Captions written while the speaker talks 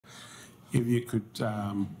if you could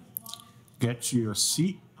get you a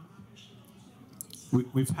seat.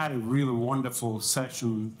 We've had a really wonderful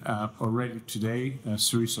session already today, a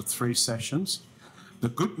series of 3 sessions. The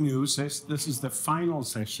good news is this is the final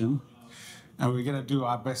session, and we're going to do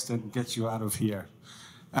our best to get you out of here.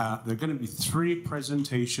 There are going to be 3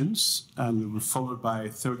 presentations, and we're followed by a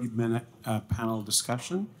 30-minute panel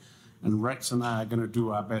discussion. And Rex and I are going to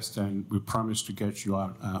do our best, and we promise to get you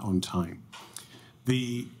out on time.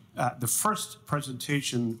 The first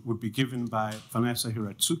presentation would be given by Vanessa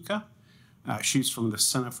Hiratsuka. She's from the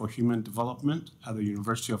Center for Human Development at the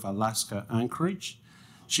University of Alaska, Anchorage.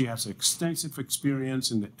 She has extensive experience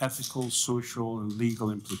in the ethical, social, and legal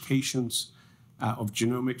implications of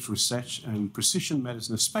genomics research and precision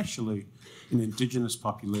medicine, especially in indigenous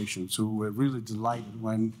populations. So we're really delighted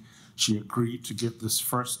when she agreed to give this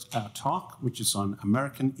first talk, which is on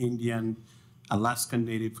American Indian, Alaska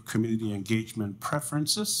Native community engagement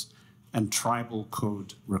preferences and tribal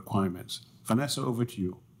code requirements. Vanessa, over to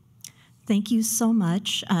you. Thank you so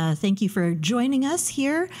much. Thank you for joining us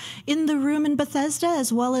here in the room in Bethesda,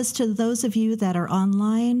 as well as to those of you that are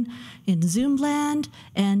online in Zoom land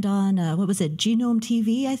and on, what was it, Genome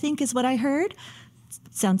TV, I think is what I heard.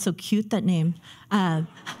 Sounds so cute, that name.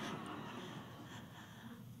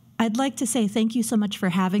 I'd like to say thank you so much for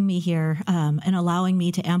having me here and allowing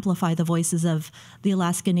me to amplify the voices of the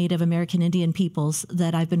Alaska Native American Indian peoples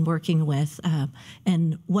that I've been working with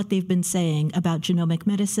and what they've been saying about genomic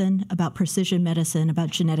medicine, about precision medicine,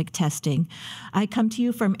 about genetic testing. I come to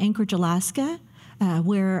you from Anchorage, Alaska,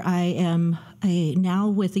 where I am now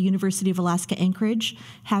with the University of Alaska Anchorage,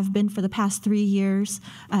 have been for the past 3 years.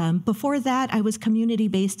 Before that, I was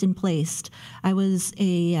community-based and placed. I was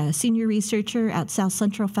a senior researcher at South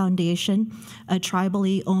Central Foundation, a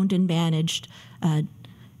tribally owned and managed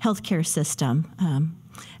healthcare system.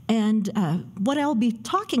 And what I'll be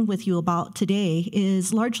talking with you about today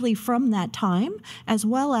is largely from that time, as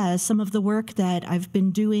well as some of the work that I've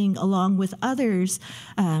been doing along with others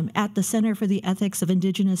at the Center for the Ethics of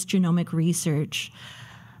Indigenous Genomic Research.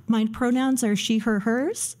 My pronouns are she, her,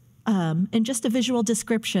 hers. And just a visual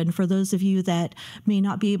description for those of you that may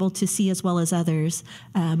not be able to see as well as others.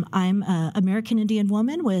 I'm an American Indian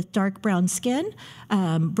woman with dark brown skin,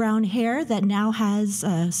 brown hair that now has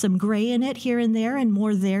some gray in it here and there and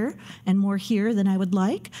more here than I would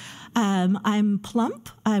like. I'm plump.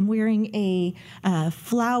 I'm wearing a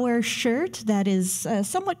flower shirt that is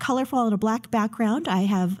somewhat colorful on a black background. I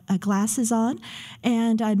have glasses on,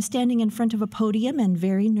 and I'm standing in front of a podium and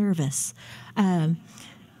very nervous.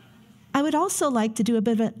 I would also like to do a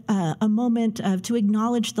bit of a moment to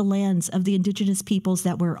acknowledge the lands of the indigenous peoples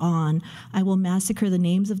that we're on. I will massacre the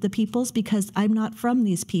names of the peoples because I'm not from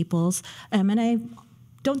these peoples, and I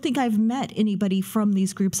don't think I've met anybody from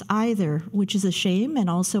these groups either, which is a shame and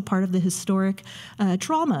also part of the historic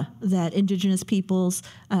trauma that indigenous peoples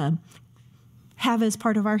have as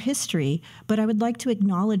part of our history. But I would like to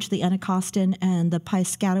acknowledge the Anacostan and the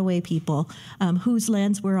Piscataway people whose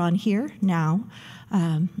lands we're on here now.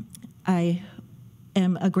 I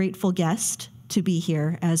am a grateful guest to be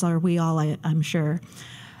here, as are we all, I'm sure.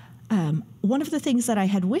 One of the things that I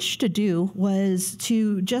had wished to do was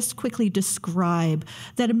to just quickly describe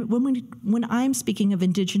that when I'm speaking of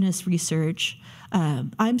indigenous research,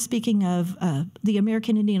 I'm speaking of the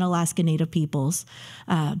American Indian Alaska Native peoples.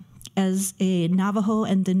 As a Navajo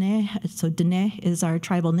and Dene, so Dene is our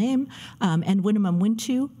tribal name, and Winnemem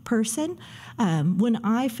Wintu person, when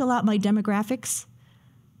I fill out my demographics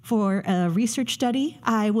for a research study,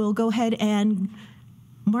 I will go ahead and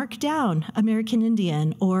mark down American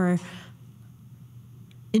Indian or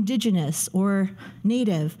Indigenous or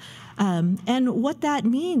Native. And what that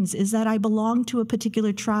means is that I belong to a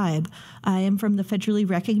particular tribe. I am from the federally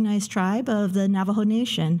recognized tribe of the Navajo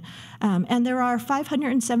Nation. And there are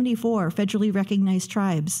 574 federally recognized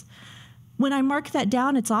tribes. When I mark that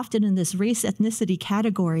down, it's often in this race ethnicity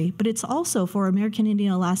category, but it's also for American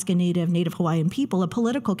Indian, Alaska Native, Native Hawaiian people, a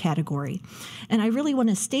political category. And I really want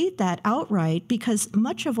to state that outright because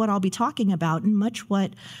much of what I'll be talking about and much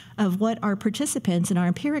of what our participants in our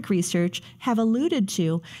empiric research have alluded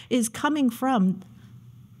to is coming from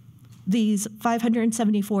these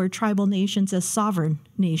 574 tribal nations as sovereign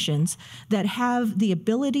nations that have the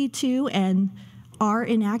ability to and are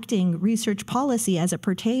enacting research policy as it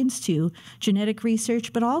pertains to genetic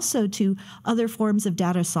research, but also to other forms of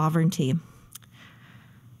data sovereignty.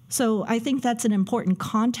 So I think that's an important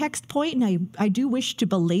context point, and I do wish to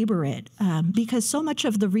belabor it because so much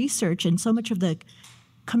of the research and so much of the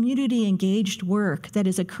community-engaged work that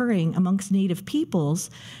is occurring amongst Native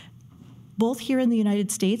peoples, both here in the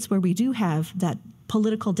United States, where we do have that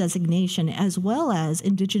political designation, as well as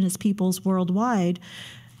Indigenous peoples worldwide,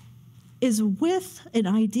 is with an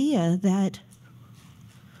idea that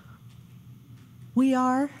we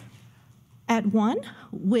are at one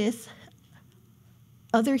with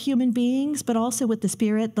other human beings, but also with the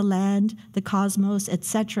spirit, the land, the cosmos,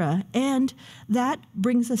 etc. And that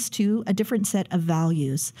brings us to a different set of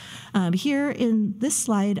values. Here in this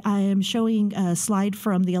slide, I am showing a slide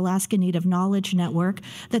from the Alaska Native Knowledge Network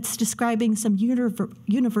that's describing some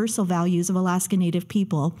universal values of Alaska Native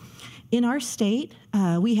people. In our state,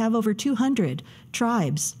 we have over 200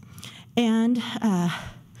 tribes. And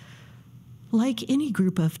like any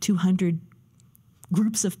group of 200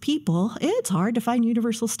 groups of people, it's hard to find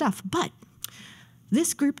universal stuff, but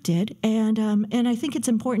this group did, and I think it's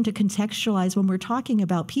important to contextualize when we're talking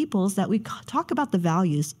about peoples that we talk about the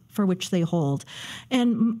values for which they hold.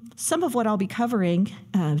 And some of what I'll be covering,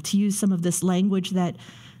 to use some of this language that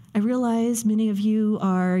I realize many of you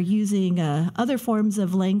are using other forms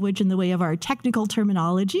of language in the way of our technical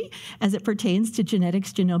terminology as it pertains to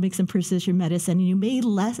genetics, genomics, and precision medicine. And you may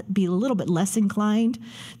be a little bit less inclined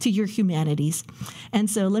to your humanities. And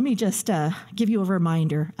so let me just give you a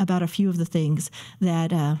reminder about a few of the things that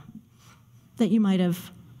that you might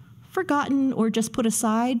have forgotten or just put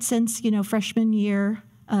aside since, freshman year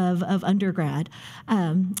of undergrad.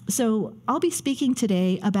 So I'll be speaking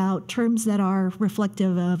today about terms that are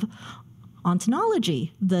reflective of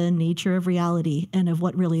ontology, the nature of reality and of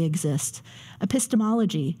what really exists.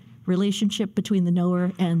 Epistemology, relationship between the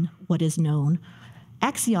knower and what is known.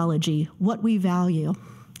 Axiology, what we value.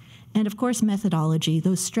 And of course, methodology,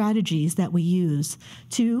 those strategies that we use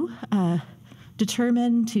to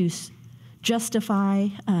determine, to justify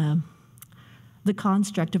the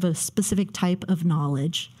construct of a specific type of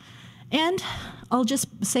knowledge. And I'll just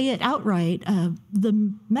say it outright,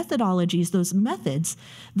 the methodologies, those methods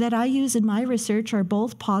that I use in my research are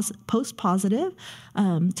both post-positive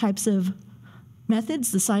types of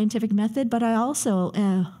methods, the scientific method, but I also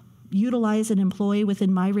utilize and employ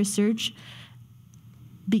within my research,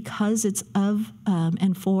 because it's of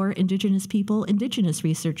and for Indigenous people, Indigenous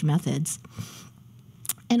research methods.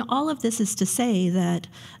 And all of this is to say that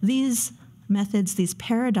these methods, these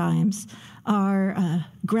paradigms, are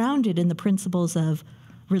grounded in the principles of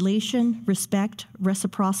relation, respect,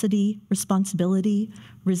 reciprocity, responsibility,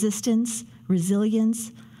 resistance,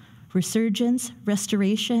 resilience, resurgence,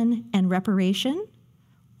 restoration, and reparation.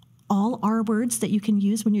 All are words that you can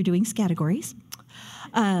use when you're doing categories.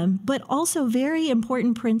 But also very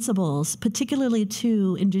important principles, particularly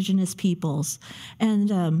to Indigenous peoples.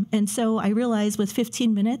 And so I realize with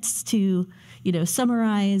 15 minutes to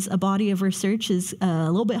summarize a body of research is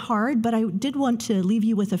a little bit hard, but I did want to leave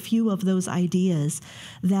you with a few of those ideas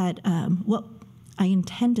that what I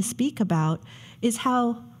intend to speak about is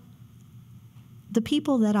how the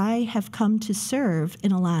people that I have come to serve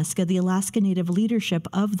in Alaska, the Alaska Native leadership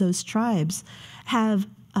of those tribes, have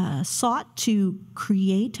sought to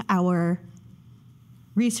create our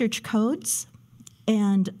research codes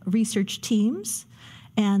and research teams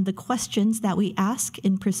and the questions that we ask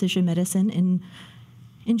in precision medicine and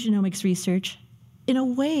in genomics research in a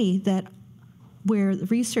way that where the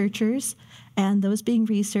researchers and those being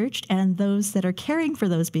researched and those that are caring for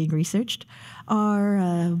those being researched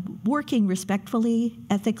are working respectfully,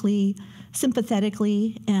 ethically,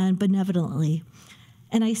 sympathetically, and benevolently.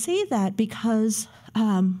 And I say that because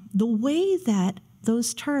the way that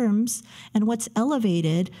those terms and what's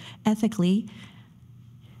elevated ethically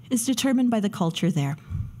is determined by the culture there.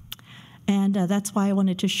 And that's why I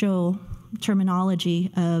wanted to show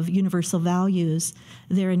terminology of universal values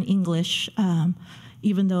there in English,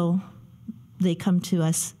 even though they come to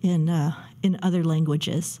us in other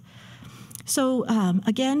languages. So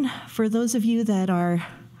again, for those of you that are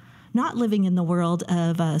not living in the world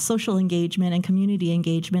of social engagement and community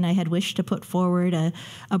engagement, I had wished to put forward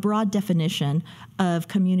a broad definition of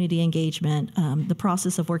community engagement, the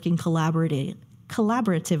process of working collaboratively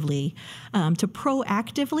to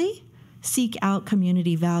proactively seek out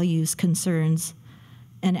community values, concerns,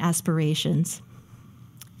 and aspirations.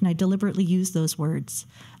 And I deliberately use those words.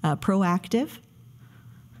 Proactive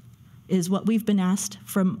is what we've been asked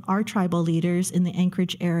from our tribal leaders in the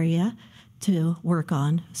Anchorage area to work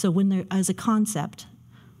on. So when there is a concept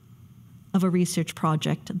of a research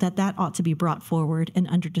project, that ought to be brought forward and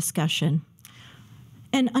under discussion.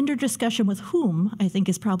 And under discussion with whom, I think,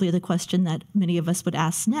 is probably the question that many of us would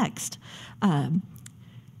ask next.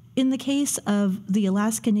 In the case of the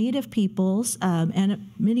Alaska Native peoples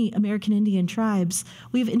and many American Indian tribes,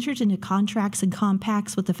 we've entered into contracts and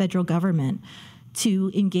compacts with the federal government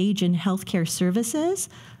to engage in healthcare services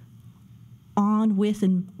on with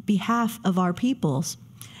in behalf of our peoples.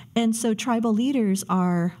 And so tribal leaders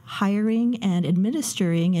are hiring and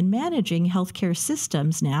administering and managing healthcare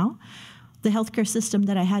systems now. The healthcare system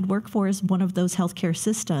that I had work for is one of those healthcare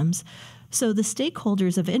systems. So the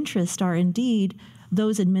stakeholders of interest are indeed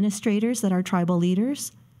those administrators that are tribal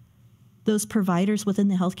leaders, those providers within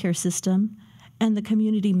the healthcare system, and the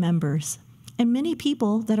community members. And many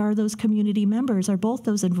people that are those community members are both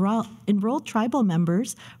those enrolled tribal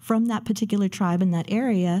members from that particular tribe in that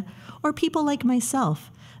area, or people like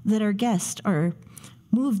myself that are guests or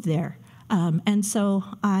moved there. And so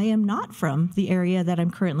I am not from the area that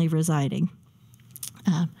I'm currently residing.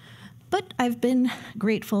 But I've been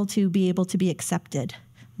grateful to be able to be accepted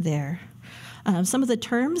there. Some of the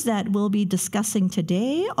terms that we'll be discussing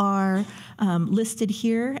today are listed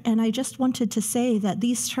here, and I just wanted to say that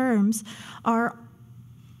these terms are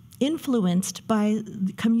influenced by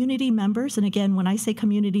community members. And again, when I say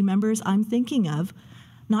community members, I'm thinking of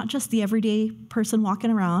not just the everyday person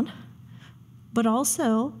walking around, but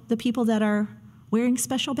also the people that are wearing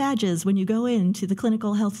special badges when you go into the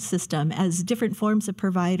clinical health system as different forms of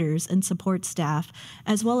providers and support staff,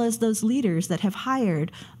 as well as those leaders that have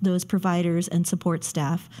hired those providers and support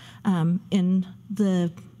staff. In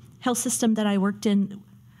the health system that I worked in,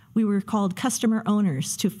 we were called customer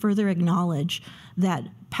owners to further acknowledge that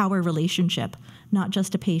power relationship, not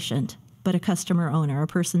just a patient, but a customer owner, a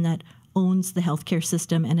person that owns the healthcare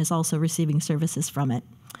system and is also receiving services from it.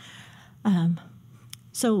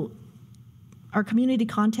 So our community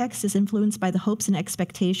context is influenced by the hopes and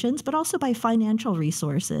expectations, but also by financial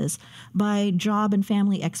resources, by job and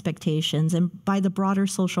family expectations, and by the broader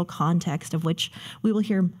social context of which we will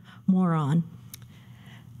hear more on.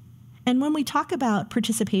 And when we talk about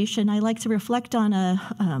participation, I like to reflect on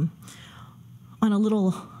a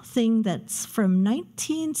little thing that's from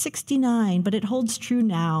 1969, but it holds true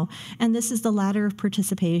now. And this is the ladder of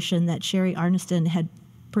participation that Sherry Arneston had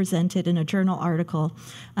presented in a journal article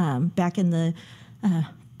back in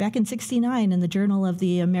 69 in the Journal of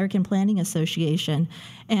the American Planning Association.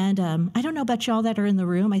 And I don't know about y'all that are in the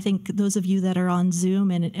room. I think those of you that are on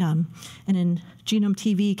Zoom and in Genome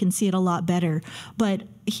TV can see it a lot better. But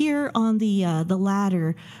here on the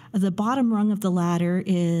ladder, the bottom rung of the ladder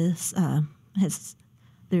is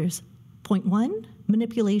there's point 1,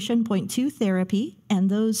 manipulation, point 2, therapy, and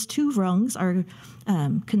those two rungs are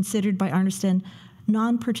considered by Arneston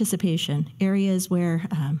non-participation, areas where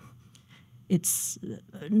it's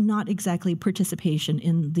not exactly participation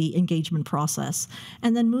in the engagement process.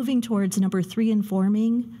 And then moving towards number 3,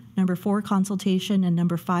 informing, number 4, consultation, and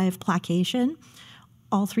number 5, placation.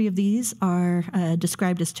 All 3 of these are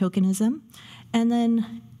described as tokenism. And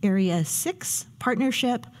then area 6,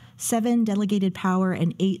 partnership, 7, delegated power,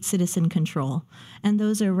 and 8, citizen control. And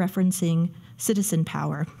those are referencing citizen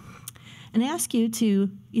power. And I ask you to,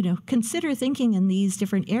 consider thinking in these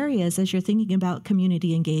different areas as you're thinking about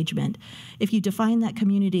community engagement. If you define that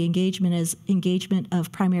community engagement as engagement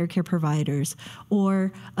of primary care providers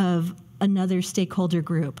or of another stakeholder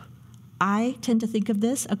group, I tend to think of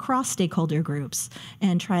this across stakeholder groups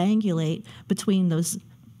and triangulate between those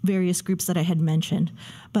various groups that I had mentioned.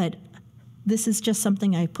 But this is just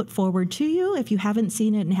something I put forward to you. If you haven't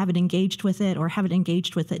seen it and haven't engaged with it or haven't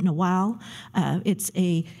engaged with it in a while, it's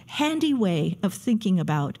a handy way of thinking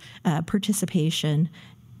about participation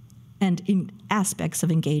and in aspects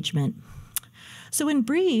of engagement. So in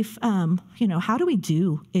brief, how do we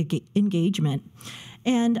do engagement?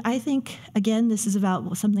 And I think, again, this is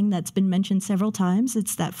about something that's been mentioned several times.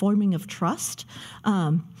 It's that forming of trust.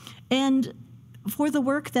 And for the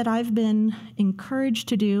work that I've been encouraged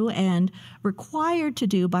to do and required to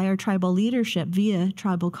do by our tribal leadership via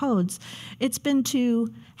tribal codes, it's been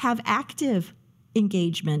to have active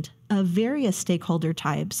engagement of various stakeholder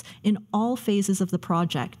types in all phases of the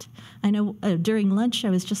project. I know during lunch I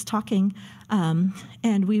was just talking,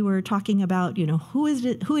 and we were talking about who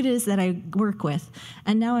it is that I work with,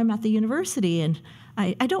 and now I'm at the university and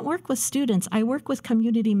I don't work with students. I work with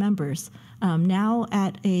community members. Now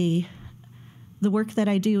the work that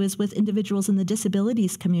I do is with individuals in the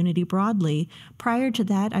disabilities community broadly. Prior to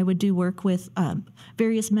that, I would do work with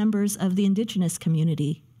various members of the Indigenous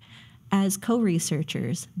community as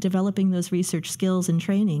co-researchers, developing those research skills and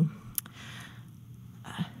training.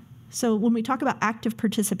 So when we talk about active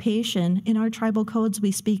participation, in our tribal codes,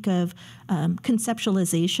 we speak of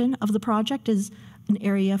conceptualization of the project as an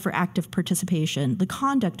area for active participation, the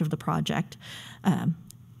conduct of the project,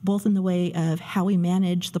 both in the way of how we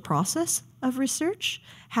manage the process of research,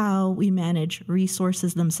 how we manage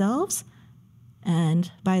resources themselves,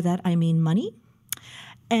 and by that I mean money,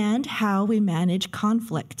 and how we manage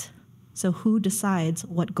conflict. So who decides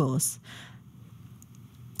what goes?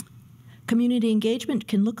 Community engagement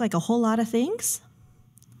can look like a whole lot of things.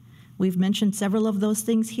 We've mentioned several of those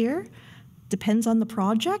things here. Depends on the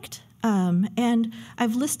project. And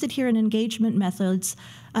I've listed here in engagement methods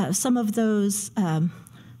some of those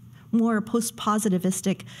more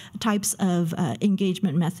post-positivistic types of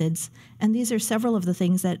engagement methods. And these are several of the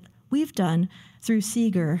things that we've done through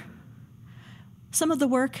Seeger. Some of the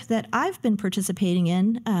work that I've been participating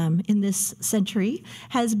in this century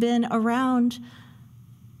has been around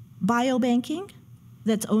biobanking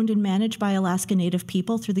that's owned and managed by Alaska Native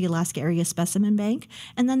people through the Alaska Area Specimen Bank.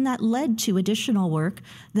 And then that led to additional work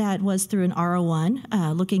that was through an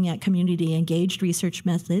R01, looking at community-engaged research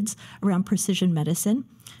methods around precision medicine,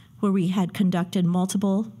 where we had conducted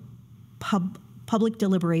multiple public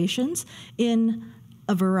deliberations in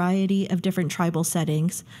a variety of different tribal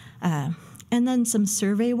settings. And then some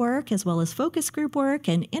survey work, as well as focus group work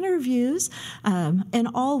and interviews, and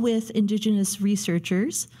all with Indigenous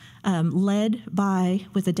researchers,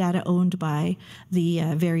 with the data owned by the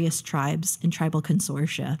various tribes and tribal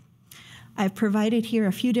consortia. I've provided here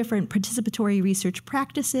a few different participatory research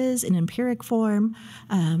practices in empiric form,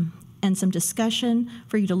 and some discussion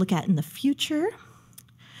for you to look at in the future.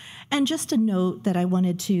 And just a note that I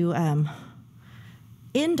wanted to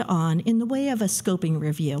end on in the way of a scoping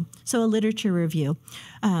review, so a literature review.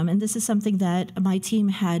 And this is something that my team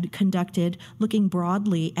had conducted looking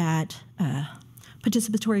broadly at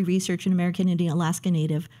participatory research in American Indian Alaska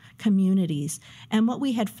Native communities. And what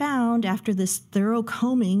we had found after this thorough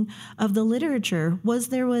combing of the literature was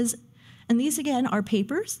and these again are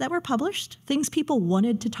papers that were published, things people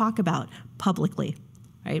wanted to talk about publicly.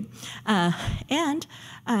 Right? And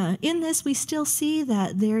in this, we still see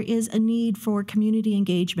that there is a need for community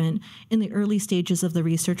engagement in the early stages of the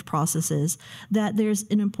research processes, that there's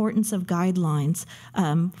an importance of guidelines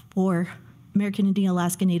for American Indian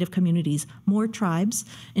Alaska Native communities, more tribes,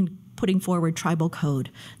 and putting forward tribal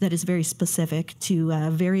code that is very specific to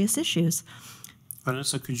various issues.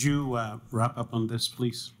 Vanessa, could you wrap up on this,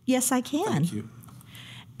 please? Yes, I can. Thank you.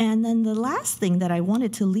 And then the last thing that I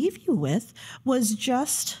wanted to leave you with was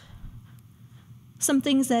just some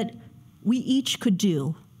things that we each could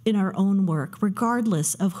do in our own work,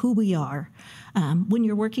 regardless of who we are. When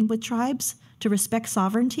you're working with tribes, to respect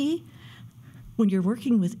sovereignty. When you're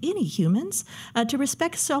working with any humans, to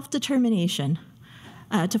respect self-determination.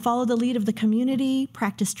 To follow the lead of the community,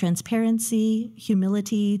 practice transparency,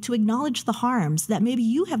 humility, to acknowledge the harms that maybe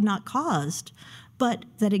you have not caused, but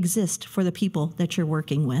that exist for the people that you're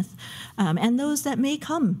working with, and those that may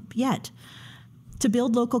come yet. To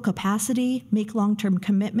build local capacity, make long-term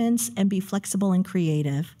commitments, and be flexible and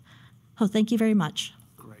creative. Oh, thank you very much.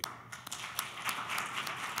 Great.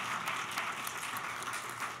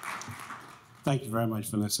 Thank you very much,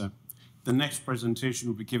 Vanessa. The next presentation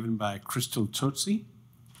will be given by Krystal Tsosie.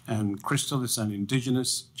 And Krystal is an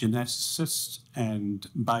Indigenous geneticist and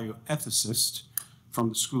bioethicist from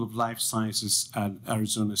the School of Life Sciences at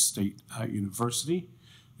Arizona State University.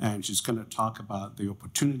 And she's going to talk about the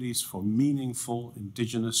opportunities for meaningful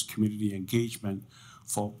Indigenous community engagement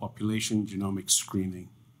for population genomic screening.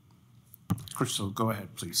 Krystal, go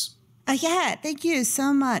ahead, please. Yeah, thank you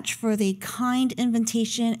so much for the kind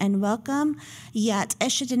invitation and welcome.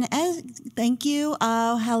 Thank you.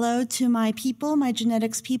 Hello to my people, my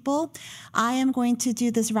genetics people. I am going to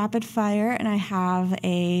do this rapid fire, and I have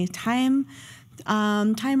a timer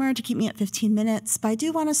to keep me at 15 minutes. But I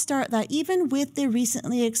do want to start that even with the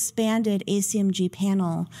recently expanded ACMG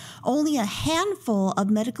panel, only a handful of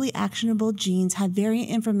medically actionable genes have variant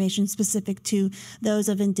information specific to those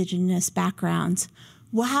of Indigenous backgrounds.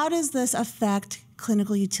 Well, how does this affect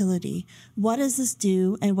clinical utility? What does this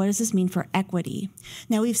do, and what does this mean for equity?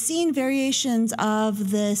 Now, we've seen variations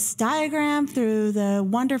of this diagram through the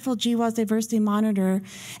wonderful GWAS Diversity Monitor,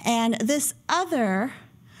 and this other,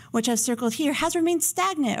 which I've circled here, has remained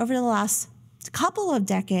stagnant over the last couple of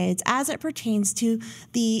decades as it pertains to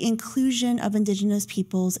the inclusion of Indigenous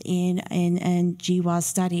peoples in GWAS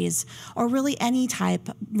studies, or really any type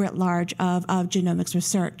writ large of genomics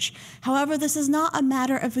research. However, this is not a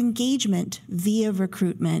matter of engagement via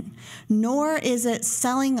recruitment, nor is it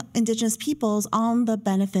selling Indigenous peoples on the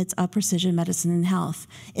benefits of precision medicine and health.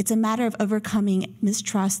 It's a matter of overcoming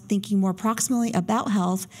mistrust, thinking more proximally about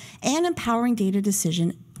health, and empowering data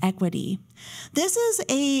decision equity. This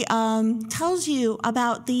is tells you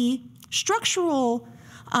about the structural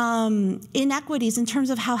inequities in terms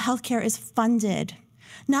of how healthcare is funded.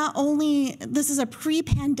 Not only, this is a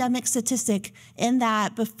pre-pandemic statistic in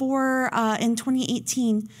that before, in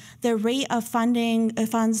 2018, the rate of funding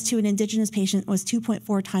funds to an Indigenous patient was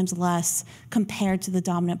 2.4 times less compared to the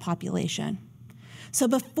dominant population. So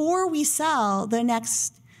before we sell the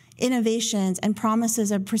next innovations and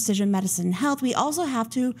promises of precision medicine and health, we also have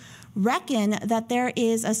to reckon that there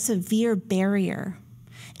is a severe barrier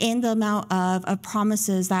in the amount of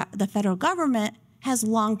promises that the federal government has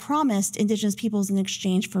long promised Indigenous peoples in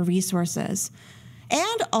exchange for resources.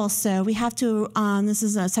 And also, we have to, this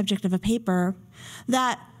is a subject of a paper,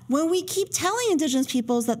 that when we keep telling Indigenous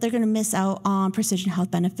peoples that they're going to miss out on precision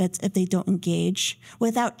health benefits if they don't engage,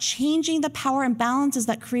 without changing the power imbalances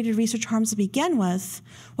that created research harms to begin with,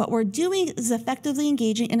 what we're doing is effectively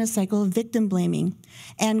engaging in a cycle of victim blaming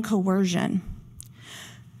and coercion.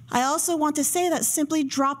 I also want to say that simply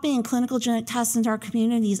dropping clinical genetic tests into our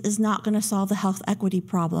communities is not going to solve the health equity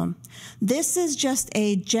problem. This is just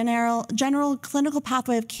a general clinical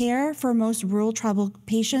pathway of care for most rural tribal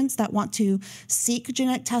patients that want to seek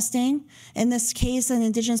genetic testing. In this case, an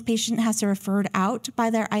Indigenous patient has to be referred out by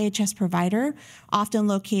their IHS provider, often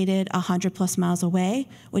located 100+ miles away,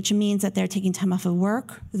 which means that they're taking time off of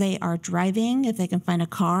work. They are driving, if they can find a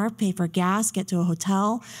car, pay for gas, get to a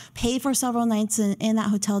hotel, pay for several nights in that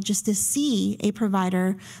hotel just to see a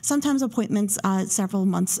provider, sometimes appointments several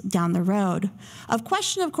months down the road. Of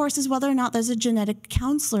question, of course, is whether or not there's a genetic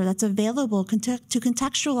counselor that's available to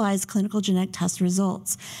contextualize clinical genetic test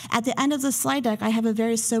results. At the end of the slide deck, I have a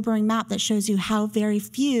very sobering map that shows you how very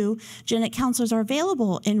few genetic counselors are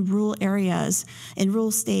available in rural areas, in rural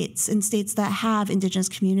states, in states that have Indigenous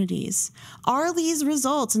communities. Are these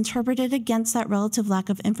results interpreted against that relative lack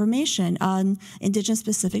of information on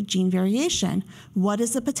Indigenous-specific gene variation? What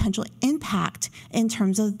is the potential impact in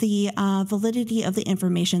terms of the validity of the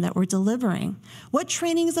information that we're delivering? What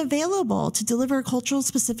training is available to deliver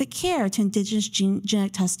cultural-specific care to Indigenous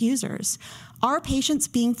genetic test users? Are patients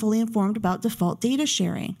being fully informed about default data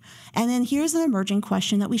sharing? And then here's an emerging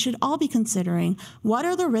question that we should all be considering. What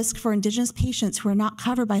are the risks for Indigenous patients who are not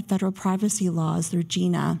covered by federal privacy laws through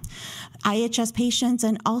GINA? IHS patients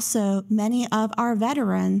and also many of our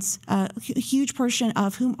veterans, a huge portion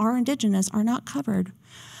of whom are Indigenous, are not covered.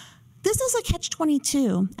 This is a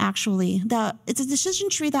catch-22, actually. It's a decision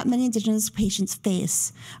tree that many Indigenous patients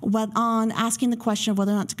face on asking the question of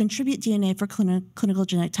whether or not to contribute DNA for clinical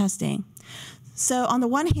genetic testing. So on the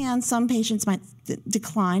one hand, some patients might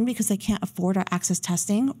decline because they can't afford or access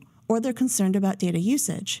testing, or they're concerned about data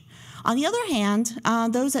usage. On the other hand,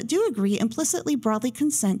 those that do agree implicitly broadly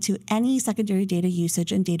consent to any secondary data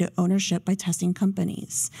usage and data ownership by testing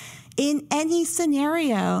companies. In any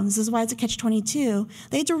scenario, this is why it's a catch-22,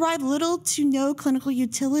 they derive little to no clinical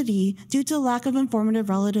utility due to lack of informative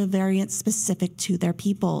relative variance specific to their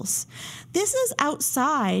peoples. This is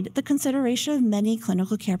outside the consideration of many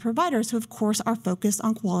clinical care providers who, of course, are focused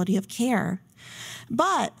on quality of care.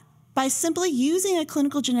 But by simply using a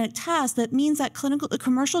clinical genetic test, that means that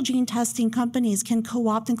commercial gene testing companies can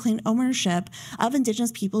co-opt and claim ownership of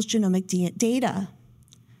Indigenous people's genomic data.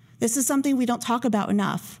 This is something we don't talk about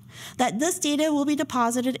enough, that this data will be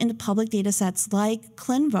deposited into public data sets like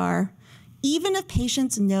ClinVar, even if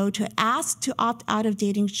patients know to ask to opt out of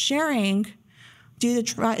data sharing due to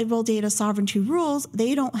tribal data sovereignty rules,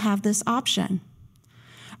 they don't have this option.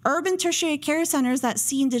 Urban tertiary care centers that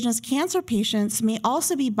see Indigenous cancer patients may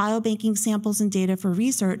also be biobanking samples and data for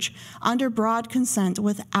research under broad consent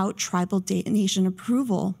without tribal nation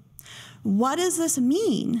approval. What does this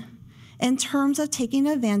mean in terms of taking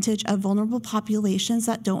advantage of vulnerable populations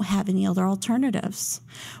that don't have any other alternatives?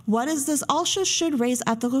 What is this also should raise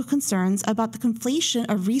ethical concerns about the conflation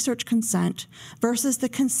of research consent versus the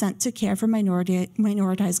consent to care for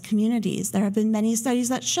minoritized communities. There have been many studies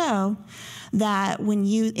that show that when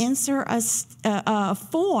you insert a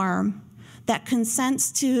form that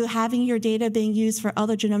consents to having your data being used for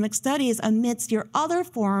other genomic studies amidst your other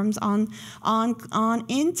forms on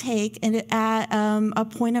intake and at a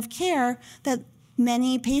point of care, that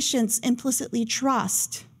many patients implicitly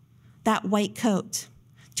trust that white coat.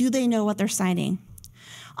 Do they know what they're signing?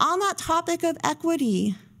 On that topic of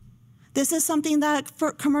equity, this is something that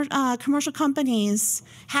commercial companies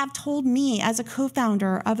have told me as a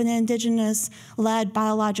co-founder of an Indigenous-led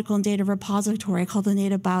biological and data repository called the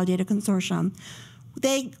Native Biodata Consortium.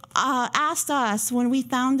 They asked us when we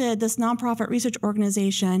founded this nonprofit research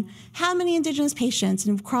organization, how many Indigenous patients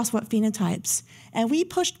and across what phenotypes? And we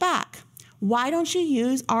pushed back. Why don't you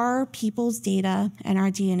use our people's data and our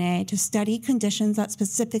DNA to study conditions that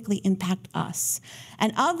specifically impact us?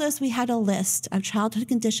 And of this, we had a list of childhood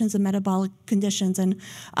conditions and metabolic conditions and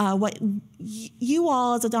what you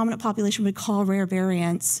all as a dominant population would call rare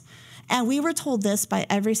variants. And we were told this by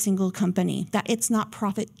every single company, that it's not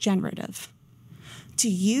profit generative to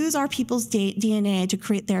use our people's DNA to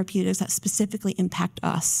create therapeutics that specifically impact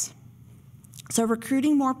us. So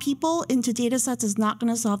recruiting more people into data sets is not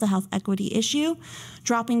going to solve the health equity issue.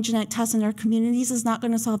 Dropping genetic tests in our communities is not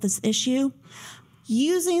going to solve this issue.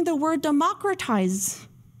 Using the word democratize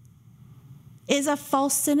is a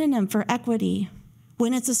false synonym for equity.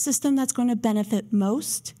 When it's a system that's going to benefit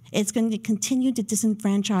most, it's going to continue to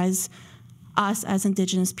disenfranchise us as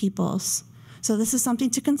Indigenous peoples. So this is something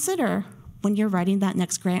to consider when you're writing that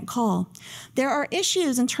next grant call. There are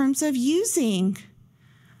issues in terms of using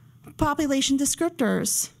population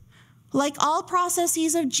descriptors. Like all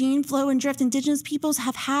processes of gene flow and drift, Indigenous peoples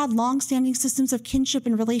have had long-standing systems of kinship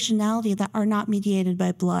and relationality that are not mediated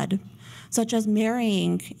by blood, such as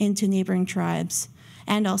marrying into neighboring tribes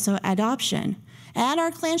and also adoption. And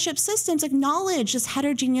our clanship systems acknowledge this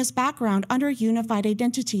heterogeneous background under unified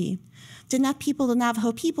identity. Diné people, the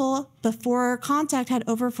Navajo people, before contact had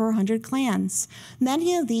over 400 clans.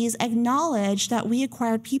 Many of these acknowledge that we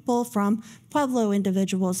acquired people from Pueblo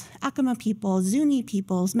individuals, Acoma people, Zuni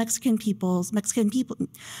peoples, Mexican people,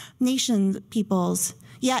 nation peoples.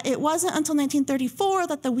 Yet it wasn't until 1934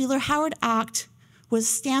 that the Wheeler-Howard Act was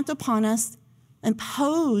stamped upon us,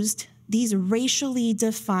 imposed these racially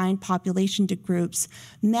defined population groups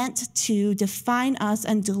meant to define us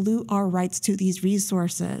and dilute our rights to these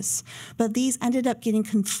resources. But these ended up getting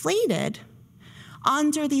conflated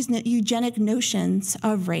under these eugenic notions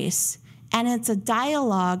of race. And it's a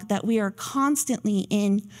dialogue that we are constantly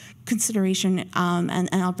in consideration, and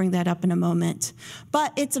I'll bring that up in a moment.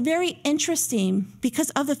 But it's very interesting because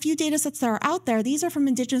of the few data sets that are out there, these are from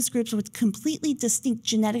Indigenous groups with completely distinct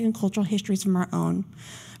genetic and cultural histories from our own.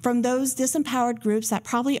 From those disempowered groups that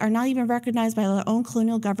probably are not even recognized by their own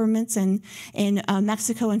colonial governments in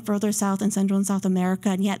Mexico and further south in Central and South America,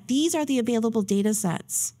 and yet these are the available data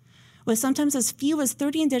sets, with sometimes as few as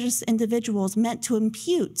 30 Indigenous individuals meant to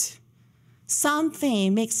impute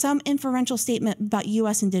something, make some inferential statement about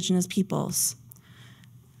U.S. Indigenous peoples.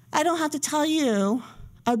 I don't have to tell you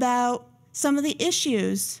about some of the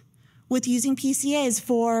issues with using PCAs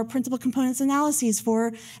for principal components analyses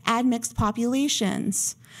for admixed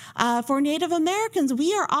populations. For Native Americans,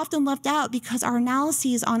 we are often left out because our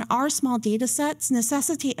analyses on our small data sets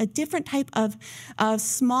necessitate a different type of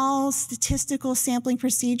small statistical sampling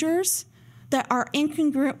procedures that are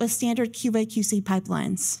incongruent with standard QA/QC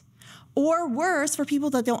pipelines. Or worse, for people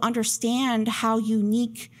that don't understand how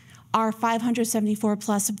unique our 574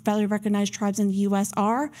 plus federally recognized tribes in the US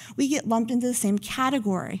are, we get lumped into the same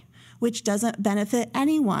category, which doesn't benefit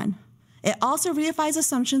anyone. It also reifies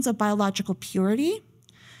assumptions of biological purity.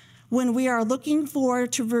 When we are looking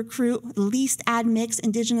to recruit least admixed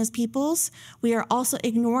Indigenous peoples, we are also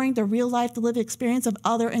ignoring the real-life lived experience of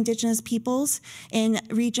other Indigenous peoples in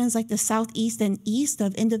regions like the Southeast and East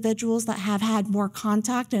of individuals that have had more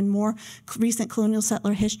contact and more recent colonial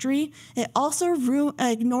settler history. It also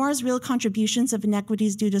ignores real contributions of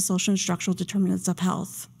inequities due to social and structural determinants of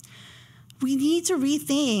health. We need to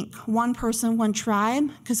rethink one person, one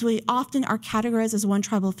tribe, because we often are categorized as one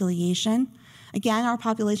tribal affiliation. Again, our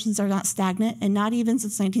populations are not stagnant, and not even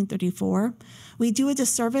since 1934. We do a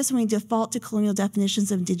disservice when we default to colonial definitions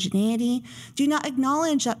of indigeneity, do not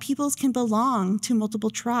acknowledge that peoples can belong to multiple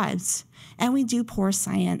tribes, and we do poor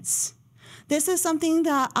science. This is something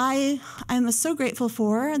that I am so grateful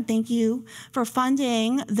for, and thank you for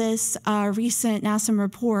funding this recent NASM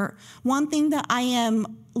report. One thing that I am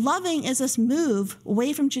loving is this move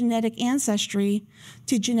away from genetic ancestry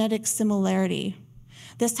to genetic similarity.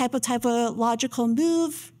 This type of logical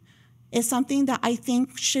move is something that I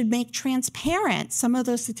think should make transparent some of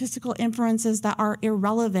those statistical inferences that are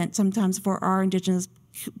irrelevant sometimes for our Indigenous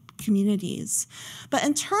communities. But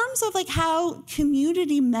in terms of how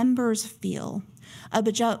community members feel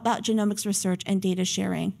about genomics research and data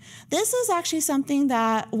sharing, this is actually something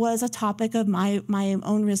that was a topic of my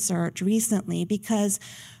own research recently, because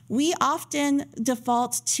we often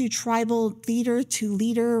default to tribal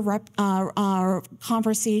leader-to-leader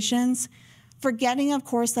conversations, forgetting, of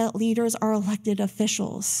course, that leaders are elected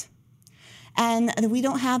officials. And we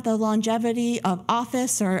don't have the longevity of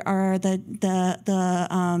office or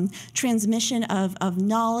the transmission of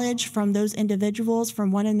knowledge from those individuals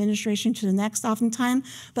from one administration to the next oftentimes,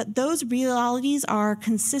 but those realities are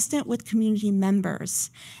consistent with community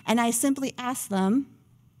members. And I simply ask them,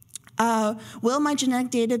 will my genetic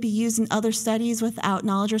data be used in other studies without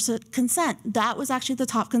knowledge or consent? That was actually the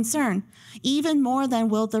top concern, even more than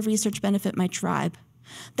will the research benefit my tribe.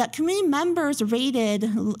 That community members rated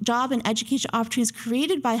job and education opportunities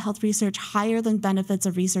created by health research higher than benefits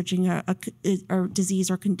of researching a disease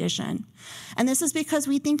or condition. And this is because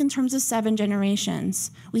we think in terms of 7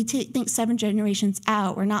 generations. We think 7 generations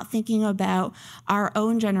out. We're not thinking about our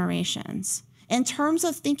own generations. In terms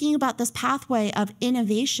of thinking about this pathway of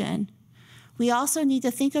innovation, we also need to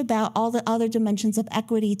think about all the other dimensions of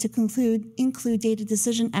equity to include data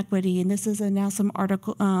decision equity. And this is a NASM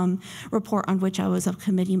article report on which I was a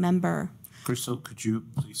committee member. Krystal, could you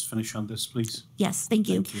please finish on this, please? Yes, thank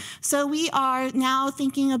you. So we are now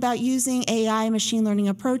thinking about using AI and machine learning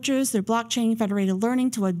approaches through blockchain federated learning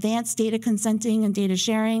to advance data consenting and data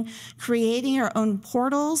sharing, creating our own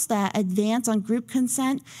portals that advance on group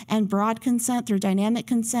consent and broad consent through dynamic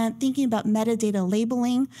consent, thinking about metadata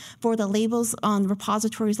labeling for the labels on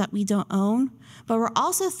repositories that we don't own. But we're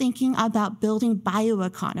also thinking about building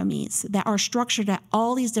bioeconomies that are structured at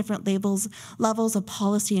all these different levels of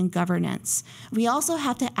policy and governance. We also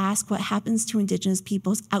have to ask what happens to Indigenous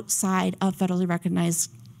peoples outside of federally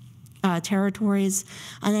recognized territories.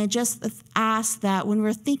 And I just ask that when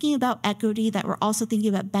we're thinking about equity, that we're also thinking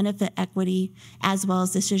about benefit equity as well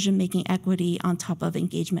as decision-making equity on top of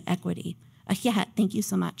engagement equity. Yeah, thank you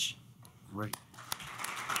so much. Great.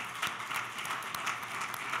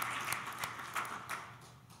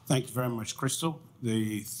 Thank you very much, Krystal.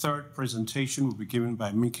 The third presentation will be given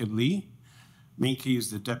by Minnkyong. Minnkyong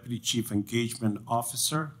is the Deputy Chief Engagement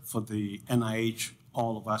Officer for the NIH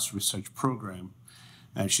All of Us Research Program.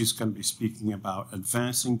 And she's going to be speaking about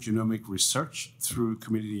advancing genomic research through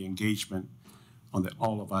community engagement on the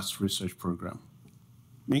All of Us Research Program.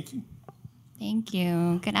 Minnkyong. Thank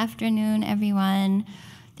you. Good afternoon, everyone.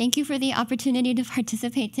 Thank you for the opportunity to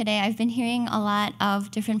participate today. I've been hearing a lot of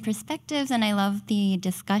different perspectives, and I love the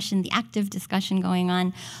discussion, the active discussion going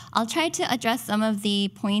on. I'll try to address some of the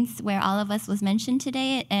points where all of us was mentioned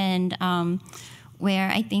today, and where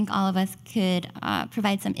I think all of us could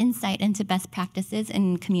provide some insight into best practices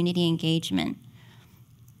in community engagement.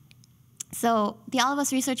 So the All of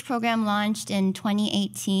Us Research Program launched in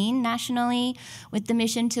 2018 nationally with the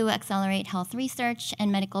mission to accelerate health research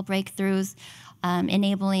and medical breakthroughs,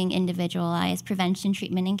 enabling individualized prevention,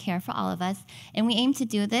 treatment, and care for all of us. And we aim to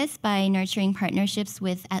do this by nurturing partnerships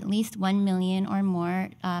with at least 1 million or more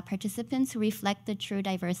participants who reflect the true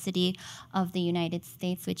diversity of the United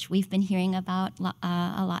States, which we've been hearing about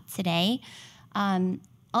a lot today.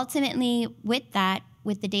 Ultimately, with that,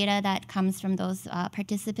 with the data that comes from those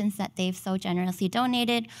participants that they've so generously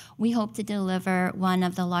donated, we hope to deliver one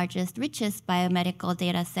of the largest, richest biomedical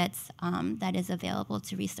data sets that is available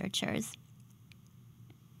to researchers.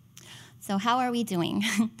 So how are we doing?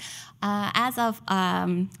 As of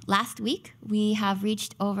last week, we have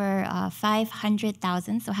reached over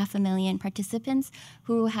 500,000, so 500,000 participants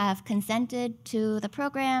who have consented to the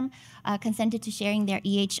program, consented to sharing their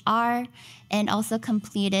EHR, and also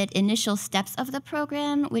completed initial steps of the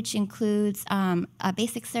program, which includes a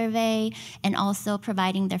basic survey and also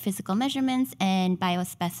providing their physical measurements and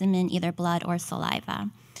biospecimen, either blood or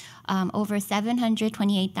saliva. Over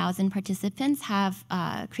 728,000 participants have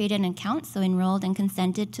created an account, so enrolled and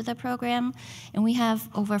consented to the program, and we have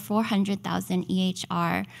over 400,000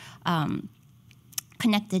 EHR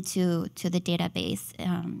connected to the database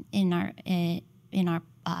in our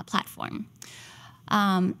platform.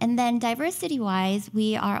 And then diversity-wise,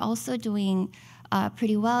 we are also doing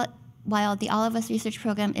pretty well. While the All of Us Research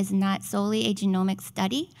Program is not solely a genomic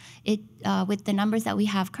study, with the numbers that we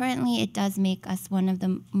have currently, it does make us one of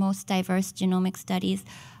the most diverse genomic studies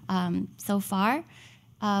so far.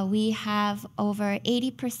 We have over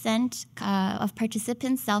 80% of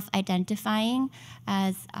participants self-identifying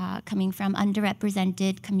as coming from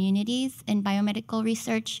underrepresented communities in biomedical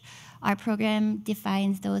research. Our program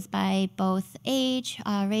defines those by both age,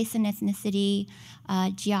 race and ethnicity,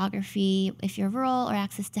 geography, if you're rural, or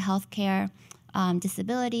access to healthcare,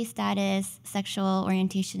 disability status, sexual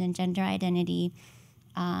orientation and gender identity,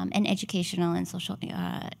 and educational and social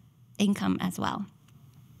income as well.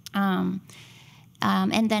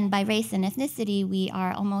 And then by race and ethnicity, we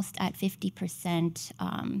are almost at 50%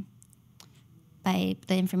 by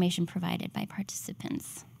the information provided by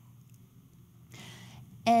participants.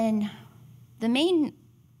 And the main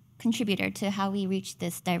contributor to how we reach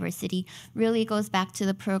this diversity really goes back to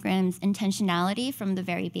the program's intentionality from the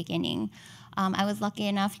very beginning. I was lucky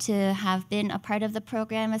enough to have been a part of the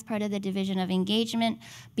program as part of the Division of Engagement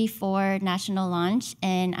before national launch,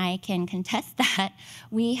 and I can contest that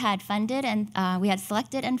we had funded and we had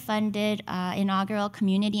selected and funded inaugural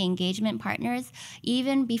community engagement partners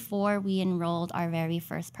even before we enrolled our very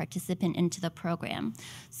first participant into the program.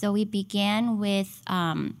 So we began with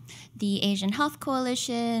the Asian Health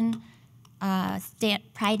Coalition,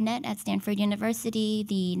 PrideNet at Stanford University,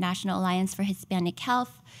 the National Alliance for Hispanic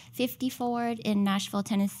Health, 50 Forward in Nashville,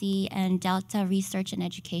 Tennessee, and Delta Research and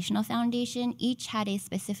Educational Foundation. Each had a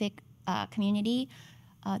specific community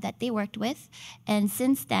that they worked with. And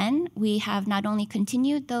since then, we have not only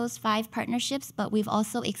continued those 5 partnerships, but we've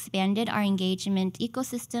also expanded our engagement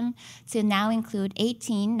ecosystem to now include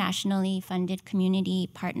 18 nationally funded community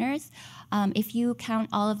partners. If you count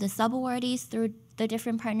all of the sub-awardees through the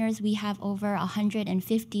different partners, we have over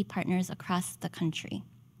 150 partners across the country.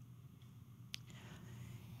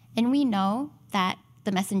 And we know that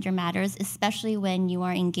the messenger matters, especially when you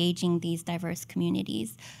are engaging these diverse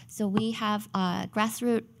communities. So we have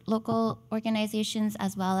grassroots local organizations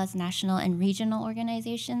as well as national and regional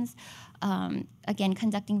organizations, again,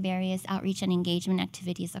 conducting various outreach and engagement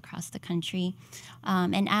activities across the country.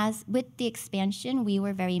 And as with the expansion, we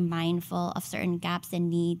were very mindful of certain gaps and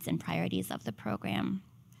needs and priorities of the program.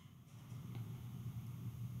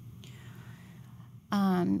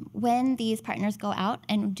 When these partners go out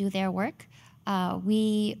and do their work,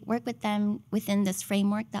 we work with them within this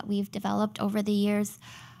framework that we've developed over the years.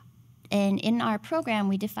 And in our program,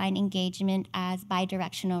 we define engagement as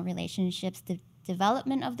bidirectional relationships, the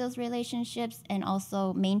development of those relationships, and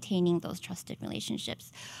also maintaining those trusted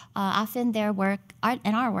relationships. Often our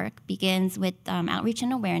work begins with outreach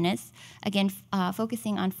and awareness, again,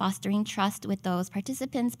 focusing on fostering trust with those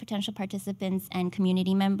participants, potential participants, and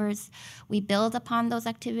community members. We build upon those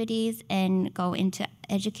activities and go into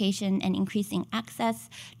education and increasing access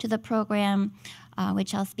to the program,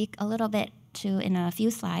 which I'll speak a little bit to in a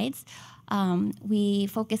few slides. We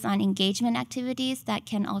focus on engagement activities that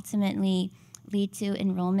can ultimately lead to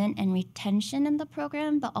enrollment and retention in the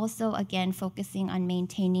program, but also, again, focusing on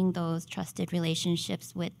maintaining those trusted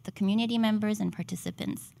relationships with the community members and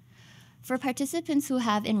participants. For participants who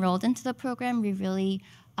have enrolled into the program, we really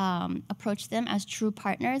approach them as true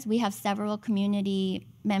partners. We have several community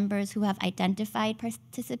members who have identified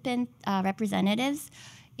participant representatives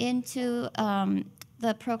into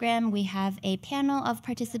the program. We have a panel of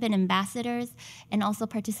participant ambassadors and also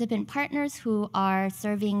participant partners who are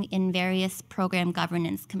serving in various program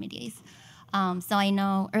governance committees. So I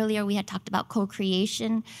know earlier we had talked about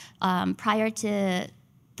co-creation. Prior to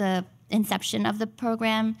the inception of the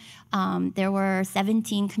program, there were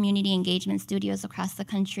 17 community engagement studios across the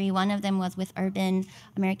country. One of them was with urban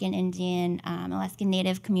American Indian, Alaskan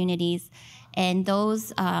Native communities. And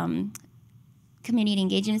those community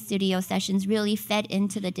engagement studio sessions really fed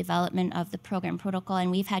into the development of the program protocol, and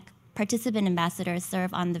we've had participant ambassadors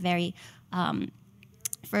serve on the very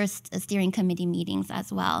first steering committee meetings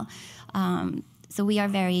as well. So we are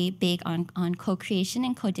very big on co-creation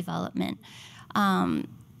and co-development.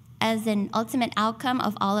 As an ultimate outcome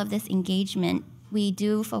of all of this engagement, we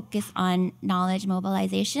do focus on knowledge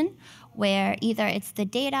mobilization, where either it's the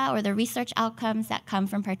data or the research outcomes that come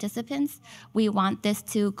from participants. We want this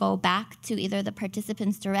to go back to either the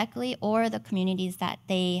participants directly or the communities that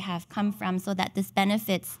they have come from, so that this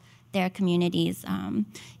benefits their communities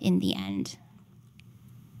in the end.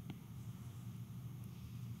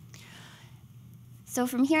 So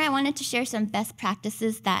from here, I wanted to share some best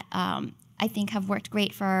practices that I think have worked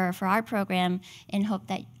great for our program, and hope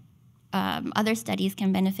that other studies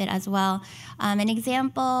can benefit as well. An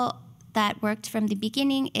example that worked from the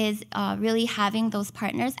beginning is really having those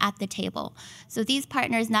partners at the table. So these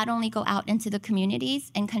partners not only go out into the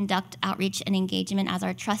communities and conduct outreach and engagement as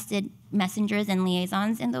our trusted messengers and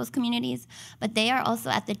liaisons in those communities, but they are also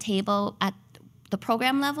at the table at the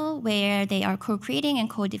program level, where they are co-creating and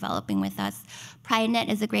co-developing with us. PrideNet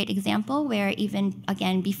is a great example, where even,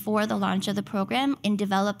 again, before the launch of the program, in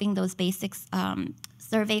developing those basic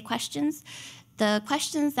survey questions, the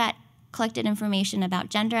questions that collected information about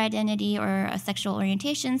gender identity or a sexual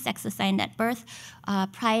orientation, sex assigned at birth,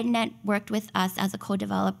 PrideNet worked with us as a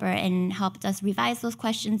co-developer and helped us revise those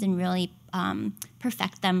questions and really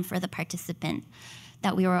perfect them for the participant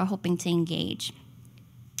that we were hoping to engage.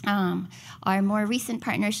 Our more recent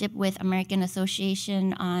partnership with American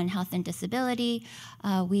Association on Health and Disability,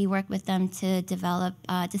 we worked with them to develop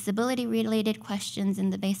disability-related questions in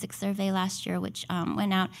the basic survey last year, which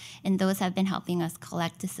went out, and those have been helping us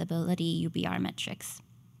collect disability UBR metrics.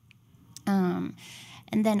 And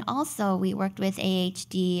then also, we worked with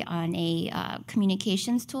AHD on a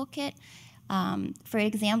communications toolkit. For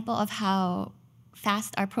example of how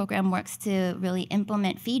fast our program works to really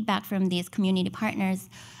implement feedback from these community partners.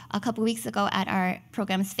 A couple weeks ago at our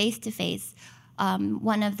program's face-to-face,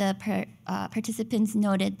 one of the participants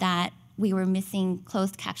noted that we were missing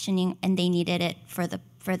closed captioning and they needed it for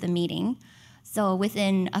the meeting. So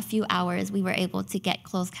within a few hours, we were able to get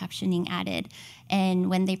closed captioning added.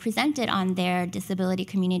 And when they presented on their disability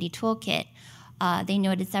community toolkit, they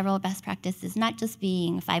noted several best practices, not just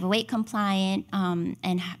being 508 compliant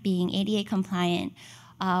and being ADA compliant,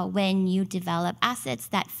 when you develop assets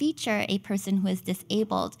that feature a person who is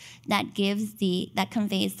disabled, that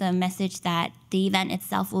conveys the message that the event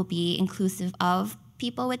itself will be inclusive of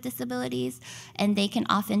people with disabilities, and they can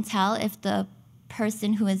often tell if the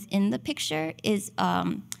person who is in the picture is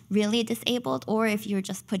really disabled or if you're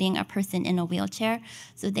just putting a person in a wheelchair.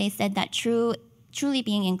 So they said that truly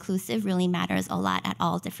being inclusive really matters a lot at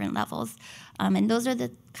all different levels. And those are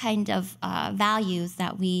the kind of values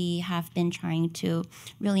that we have been trying to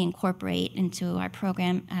really incorporate into our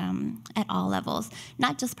program at all levels,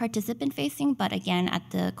 not just participant-facing, but again, at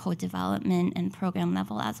the co-development and program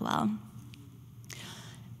level as well.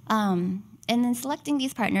 And in selecting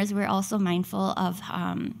these partners, we're also mindful of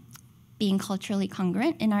being culturally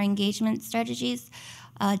congruent in our engagement strategies.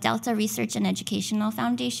 Delta Research and Educational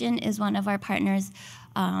Foundation is one of our partners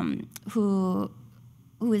who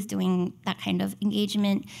is doing that kind of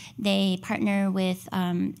engagement. They partner with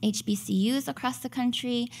HBCUs across the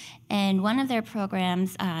country, and one of their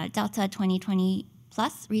programs, Delta 2020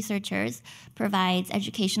 Plus Researchers, provides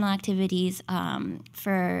educational activities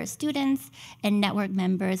for students and network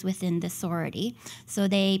members within the sorority. So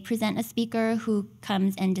they present a speaker who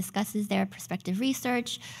comes and discusses their prospective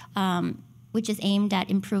research, which is aimed at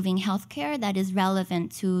improving healthcare that is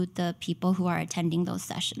relevant to the people who are attending those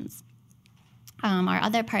sessions. Our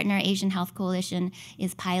other partner, Asian Health Coalition,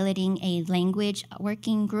 is piloting a language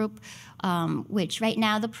working group, which right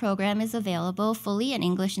now the program is available fully in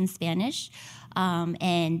English and Spanish.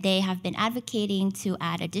 And they have been advocating to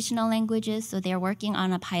add additional languages, so they're working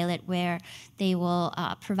on a pilot where they will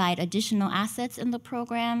provide additional assets in the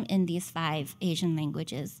program in these 5 Asian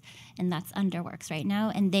languages, and that's under works right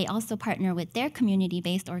now. And they also partner with their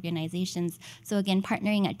community-based organizations, so again,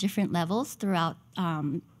 partnering at different levels throughout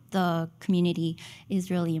the community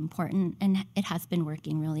is really important, and it has been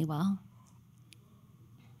working really well.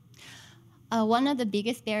 One of the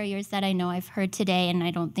biggest barriers that I know I've heard today, and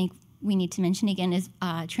I don't think we need to mention again, is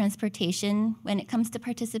transportation. When it comes to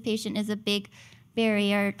participation, is a big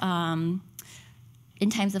barrier in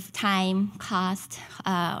terms of time, cost,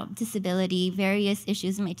 disability. Various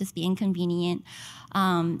issues might just be inconvenient.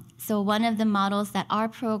 So one of the models that our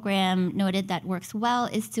program noted that works well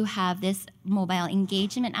is to have this mobile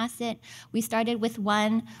engagement asset. We started with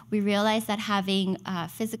one. We realized that having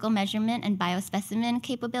physical measurement and biospecimen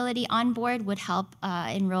capability on board would help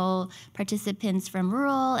enroll participants from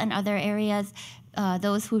rural and other areas,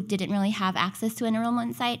 those who didn't really have access to an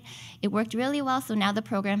enrollment site. It worked really well, so now the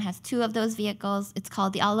program has 2 of those vehicles. It's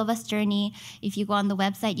called the All of Us Journey. If you go on the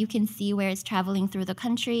website, you can see where it's traveling through the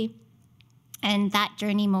country. And that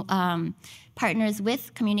journey partners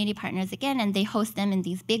with community partners again, and they host them in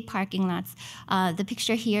these big parking lots. The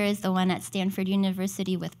picture here is the one at Stanford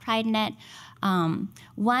University with PrideNet.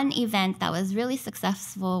 One event that was really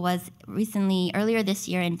successful was earlier this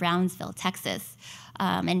year in Brownsville, Texas.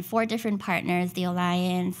 And 4 different partners, the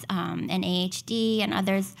Alliance, and AHD, and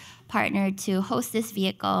others, partnered to host this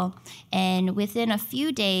vehicle. And within a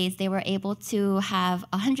few days, they were able to have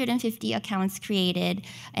 150 accounts created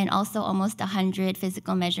and also almost 100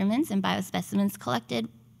 physical measurements and biospecimens collected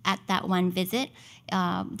at that one visit.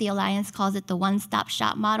 The Alliance calls it the one-stop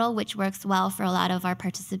shop model, which works well for a lot of our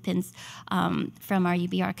participants from our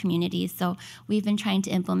UBR communities. So we've been trying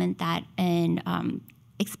to implement that and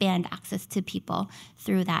expand access to people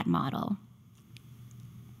through that model.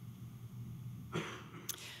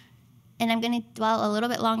 And I'm going to dwell a little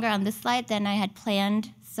bit longer on this slide than I had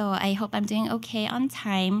planned, so I hope I'm doing okay on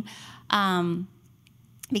time,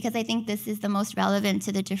 because I think this is the most relevant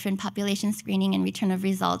to the different population screening and return of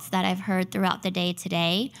results that I've heard throughout the day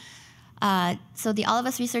today. So the All of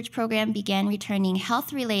Us research program began returning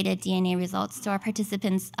health-related DNA results to our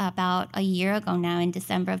participants about a year ago now, in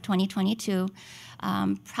December of 2022.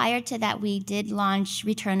 Prior to that, we did launch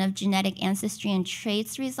return of genetic ancestry and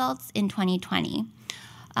traits results in 2020.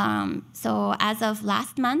 So as of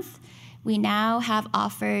last month, we now have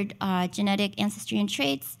offered genetic ancestry and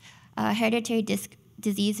traits, hereditary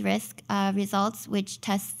disease risk results, which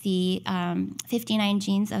tests the 59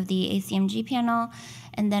 genes of the ACMG panel,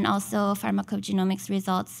 and then also pharmacogenomics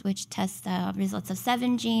results, which test the results of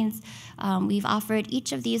 7 genes. We've offered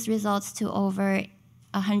each of these results to over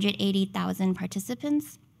 180,000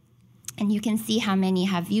 participants, and you can see how many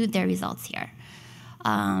have viewed their results here.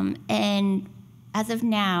 And as of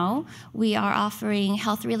now, we are offering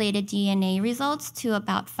health-related DNA results to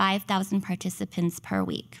about 5,000 participants per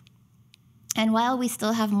week. And while we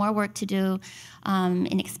still have more work to do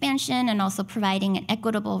in expansion and also providing an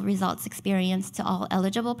equitable results experience to all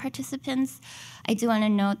eligible participants, I do want to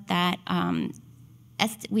note that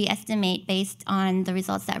we estimate based on the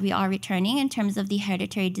results that we are returning in terms of the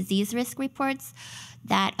hereditary disease risk reports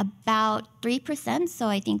that about 3%, so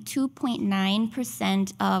I think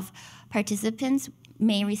 2.9% of participants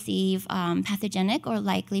may receive pathogenic or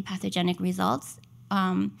likely pathogenic results.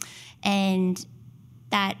 And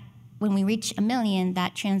that when we reach 1 million,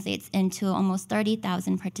 that translates into almost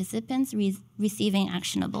 30,000 participants receiving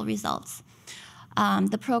actionable results.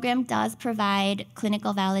 The program does provide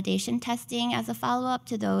clinical validation testing as a follow-up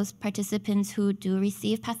to those participants who do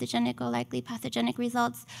receive pathogenic or likely pathogenic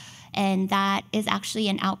results. And that is actually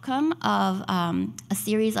an outcome of a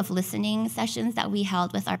series of listening sessions that we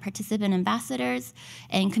held with our participant ambassadors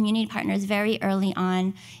and community partners very early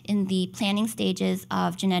on in the planning stages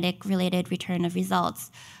of genetic-related return of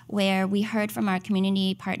results, where we heard from our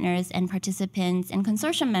community partners and participants and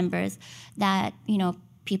consortium members that,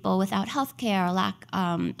 people without health care or lack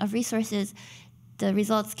of resources, the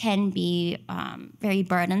results can be very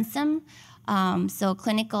burdensome. So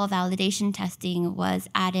clinical validation testing was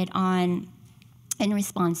added on in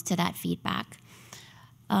response to that feedback.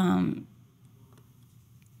 So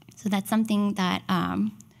that's something that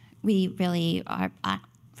we really are,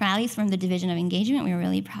 at least from the Division of Engagement, we were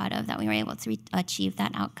really proud of, that we were able to achieve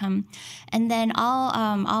that outcome. And then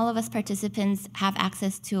all of us participants have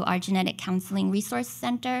access to our Genetic Counseling Resource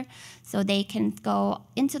Center, so they can go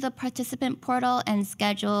into the participant portal and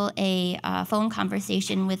schedule a phone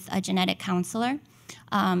conversation with a genetic counselor.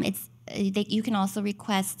 You can also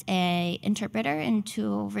request an interpreter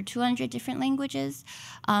into over 200 different languages,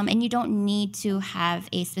 and you don't need to have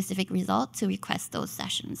a specific result to request those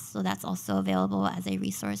sessions. So that's also available as a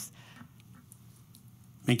resource.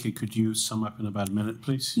 Minnkyong, could you sum up in about a minute,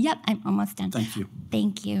 please? Yep, I'm almost done. Thank you.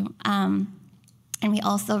 Thank you. And we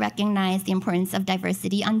also recognize the importance of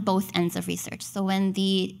diversity on both ends of research. So when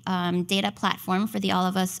the data platform for the All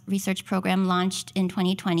of Us research program launched in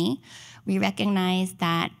 2020, we recognized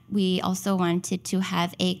that we also wanted to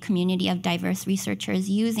have a community of diverse researchers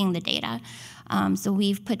using the data. So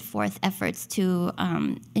we've put forth efforts to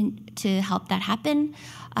help that happen.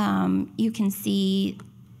 You can see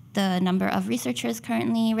the number of researchers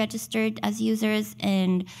currently registered as users,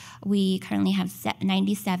 and we currently have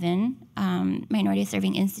 97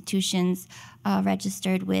 minority-serving institutions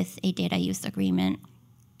registered with a data use agreement.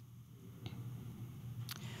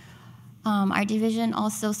 Our division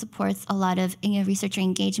also supports a lot of researcher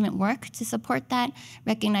engagement work to support that,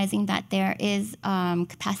 recognizing that there is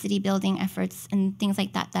capacity building efforts and things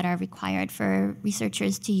like that that are required for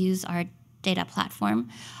researchers to use our data platform.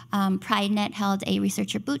 PrideNet held a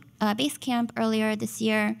researcher base camp earlier this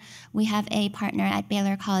year. We have a partner at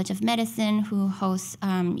Baylor College of Medicine who hosts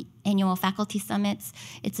annual faculty summits.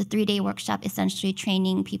 It's a 3-day workshop essentially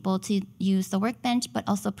training people to use the workbench, but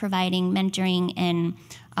also providing mentoring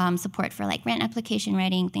and support for like grant application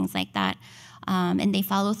writing, things like that. And they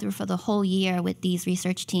follow through for the whole year with these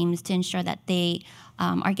research teams to ensure that they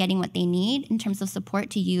are getting what they need in terms of support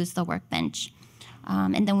to use the workbench.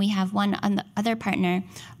 And then we have one other partner,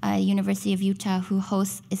 University of Utah, who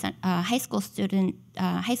hosts high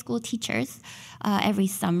school teachers every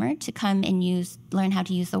summer to come and learn how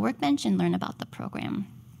to use the workbench and learn about the program.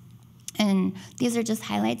 And these are just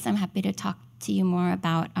highlights. I'm happy to talk to you more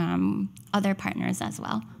about other partners as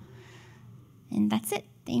well. And that's it.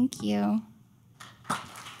 Thank you.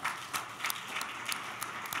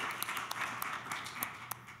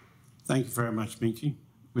 Thank you very much, Minnkyong.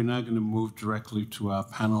 We're now going to move directly to our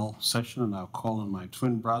panel session, and I'll call on my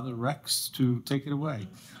twin brother, Rex, to take it away.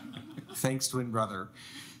 Thanks, twin brother.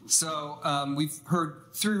 So we've heard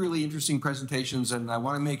 3 really interesting presentations, and I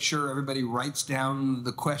want to make sure everybody writes down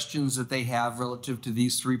the questions that they have relative to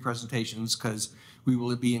these 3 presentations, because we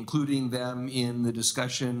will be including them in the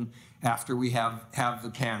discussion after we have the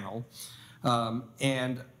panel.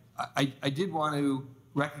 And I did want to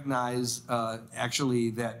recognize,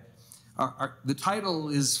 actually, that the title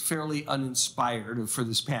is fairly uninspired for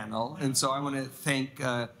this panel, and so I want to thank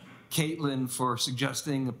Caitlin for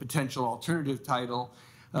suggesting a potential alternative title.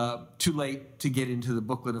 Too late to get into the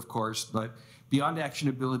booklet, of course, but Beyond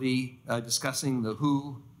Actionability, discussing the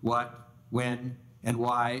who, what, when, and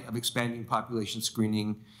why of expanding population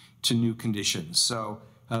screening to new conditions. So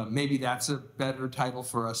maybe that's a better title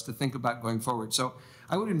for us to think about going forward. So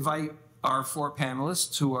I would invite our 4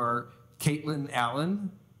 panelists, who are Caitlin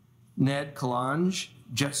Allen, Ned Calonge,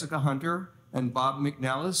 Jessica Hunter, and Bob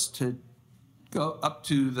McNellis, to go up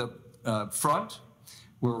to the front,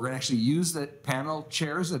 where we're going to actually use the panel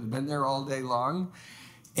chairs that have been there all day long.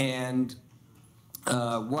 And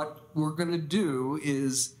what we're going to do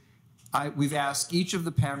is we've asked each of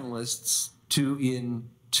the panelists to, in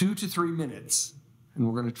 2 to 3 minutes, and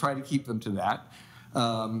we're going to try to keep them to that,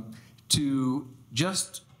 to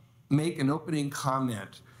just make an opening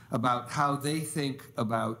comment about how they think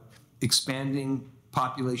about expanding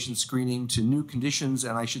population screening to new conditions,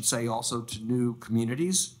 and I should say also to new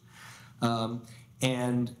communities.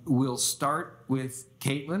 And we'll start with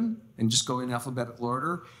Caitlin and just go in alphabetical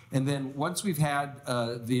order. And then once we've had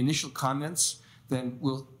the initial comments, then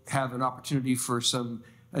we'll have an opportunity for some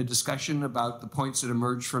discussion about the points that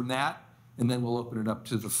emerge from that. And then we'll open it up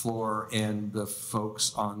to the floor and the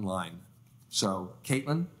folks online. So,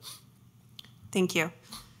 Caitlin? Thank you.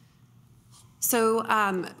 So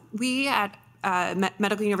we at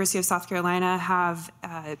Medical University of South Carolina have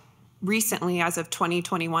recently, as of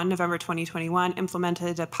 2021, November 2021,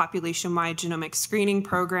 implemented a population-wide genomic screening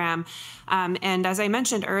program. And as I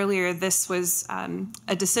mentioned earlier, this was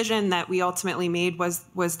a decision that we ultimately made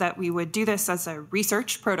was that we would do this as a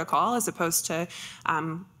research protocol as opposed to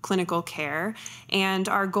clinical care. And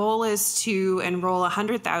our goal is to enroll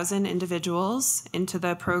 100,000 individuals into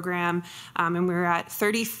the program. And we're at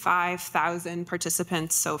 35,000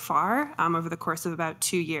 participants so far over the course of about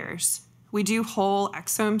 2 years. We do whole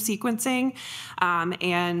exome sequencing,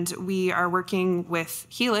 and we are working with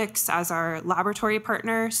Helix as our laboratory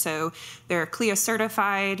partner. So they're CLIA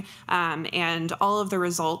certified, and all of the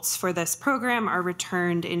results for this program are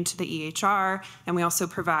returned into the EHR, and we also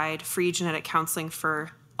provide free genetic counseling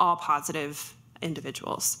for all positive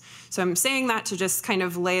individuals. So I'm saying that to just kind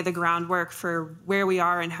of lay the groundwork for where we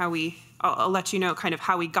are and how I'll let you know kind of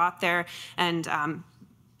how we got there, and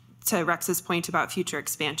to Rex's point about future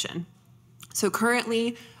expansion. So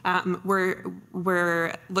currently,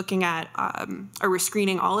 we're looking at, or we're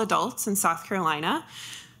screening all adults in South Carolina.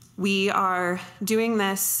 We are doing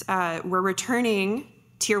this, we're returning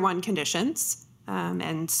tier 1 conditions,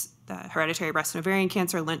 and hereditary breast and ovarian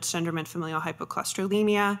cancer, Lynch syndrome, and familial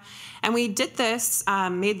hypocholesterolemia. And we did this,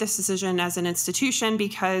 made this decision as an institution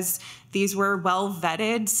because these were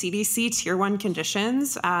well-vetted CDC tier 1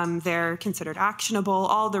 conditions. They're considered actionable,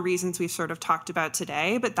 all the reasons we've sort of talked about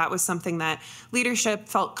today, but that was something that leadership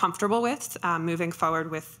felt comfortable with, moving forward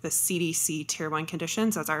with the CDC tier 1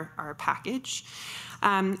 conditions as our package.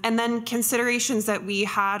 And then considerations that we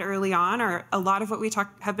had early on are a lot of what we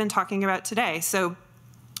have been talking about today. So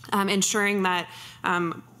ensuring that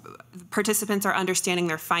participants are understanding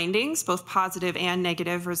their findings, both positive and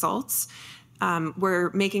negative results. We're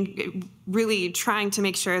really trying to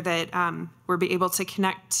make sure that we're able to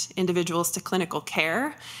connect individuals to clinical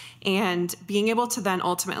care and being able to then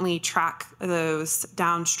ultimately track those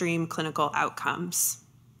downstream clinical outcomes.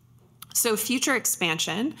 So future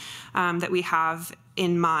expansion that we have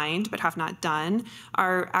in mind but have not done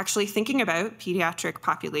are actually thinking about pediatric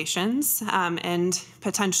populations and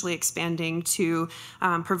potentially expanding to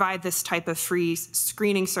provide this type of free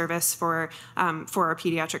screening service for our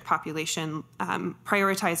pediatric population,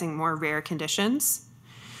 prioritizing more rare conditions.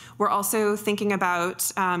 We're also thinking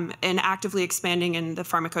about and actively expanding in the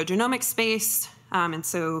pharmacogenomic space, and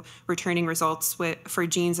so returning results for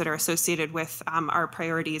genes that are associated with our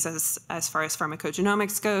priorities as far as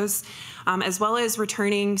pharmacogenomics goes, as well as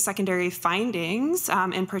returning secondary findings,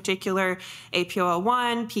 in particular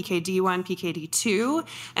APOL1, PKD1, PKD2.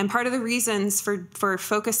 And part of the reasons for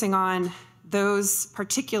focusing on those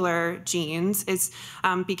particular genes is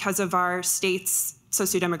because of our state's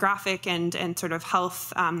sociodemographic and sort of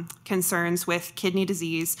health concerns with kidney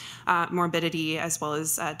disease, morbidity, as well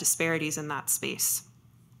as disparities in that space.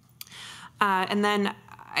 And then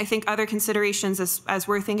I think other considerations as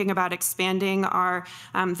we're thinking about expanding are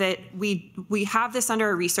that we have this under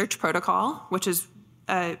a research protocol, which is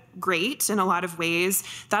great in a lot of ways.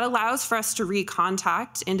 That allows for us to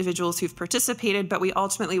recontact individuals who've participated, but we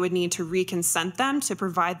ultimately would need to reconsent them to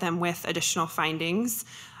provide them with additional findings.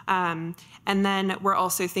 And then we're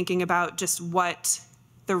also thinking about just what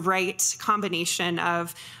the right combination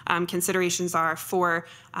of considerations are for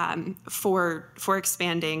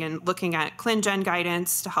expanding and looking at ClinGen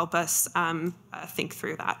guidance to help us think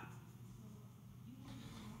through that.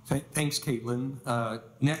 Thanks, Caitlin.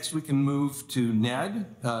 Next, we can move to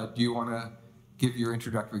Ned. Do you want to give your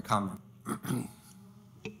introductory comment?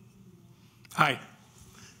 Hi.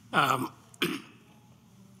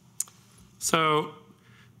 So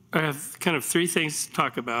I have kind of three things to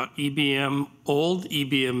talk about: EBM old,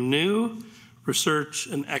 EBM new, research,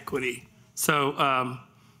 and equity. So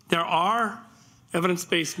there are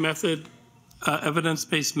evidence-based medicine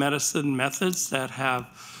methods that have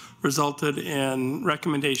resulted in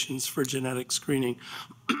recommendations for genetic screening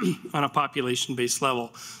on a population-based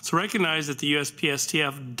level. So recognize that the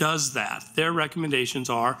USPSTF does that. Their recommendations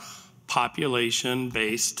are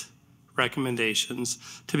population-based recommendations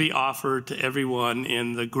to be offered to everyone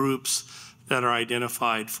in the groups that are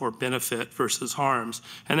identified for benefit versus harms.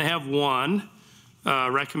 And they have one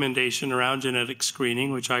recommendation around genetic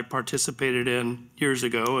screening, which I participated in years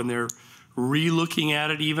ago, and they're re-looking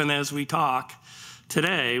at it even as we talk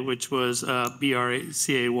today, which was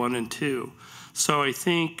BRCA1 and 2. So I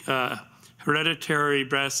think hereditary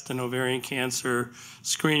breast and ovarian cancer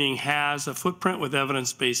screening has a footprint with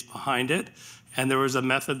evidence base behind it, and there was a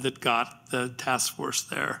method that got the task force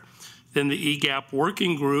there. Then the EGAP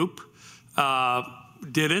working group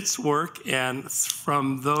did its work, and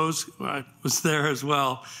from those, I was there as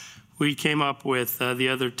well, we came up with the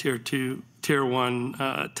other tier 2, tier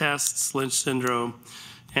 1 tests, Lynch syndrome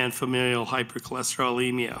and familial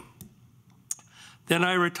hypercholesterolemia. Then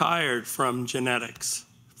I retired from genetics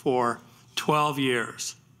for 12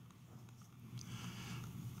 years.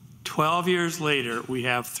 12 years later, we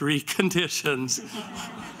have 3 conditions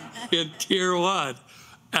in tier 1.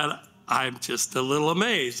 And I'm just a little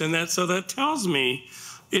amazed. And so that tells me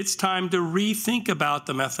it's time to rethink about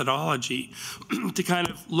the methodology, to kind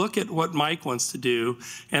of look at what Mike wants to do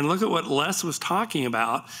and look at what Les was talking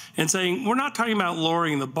about and saying, we're not talking about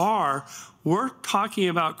lowering the bar, we're talking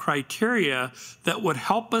about criteria that would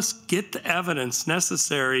help us get the evidence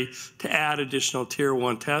necessary to add additional tier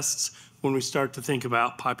 1 tests when we start to think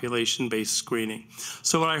about population-based screening.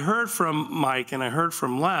 So what I heard from Mike and I heard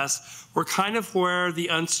from Les were kind of where the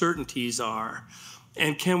uncertainties are.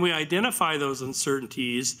 And can we identify those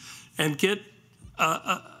uncertainties and get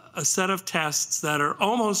a set of tests that are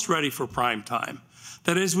almost ready for prime time?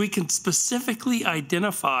 That is, we can specifically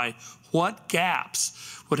identify what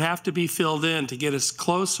gaps would have to be filled in to get us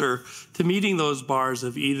closer to meeting those bars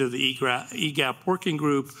of either the EGAP working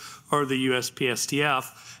group or the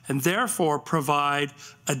USPSTF, and therefore provide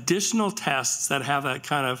additional tests that have that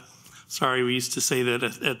kind of, sorry, we used to say that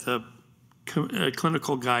at the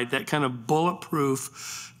clinical guide, that kind of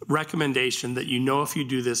bulletproof recommendation that you know if you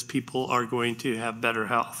do this, people are going to have better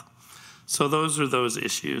health. So those are those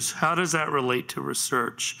issues. How does that relate to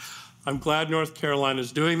research? I'm glad North Carolina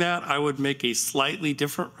is doing that. I would make a slightly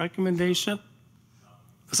different recommendation.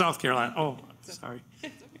 South Carolina, oh, sorry.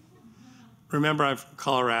 Remember, I'm from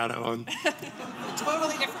Colorado. And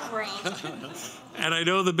totally different world. And I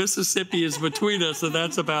know the Mississippi is between us, and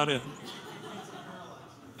that's about it.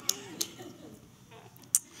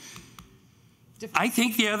 I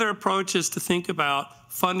think the other approach is to think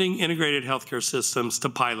about funding integrated healthcare systems to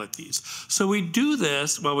pilot these. So we do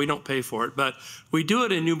this, well, we don't pay for it, but we do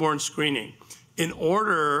it in newborn screening in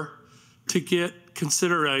order to get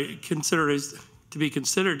considered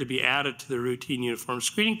to be added to the routine uniform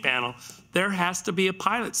screening panel. There has to be a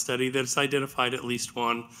pilot study that's identified at least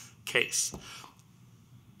one case.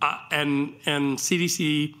 And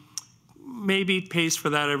CDC maybe pays for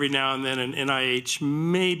that every now and then, and NIH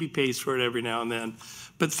maybe pays for it every now and then.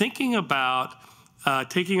 But thinking about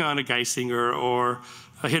taking on a Geisinger or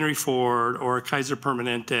a Henry Ford or a Kaiser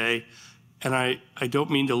Permanente, and I don't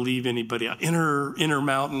mean to leave anybody out,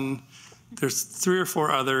 Intermountain, there's 3 or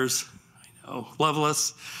 4 others, I know,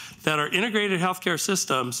 Loveless, that are integrated healthcare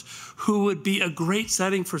systems who would be a great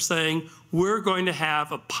setting for saying, we're going to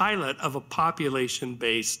have a pilot of a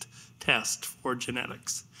population-based test for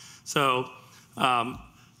genetics. So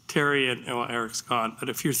Terry and Eric's gone, but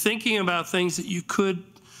if you're thinking about things that you could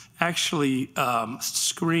actually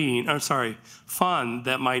fund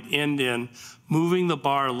that might end in moving the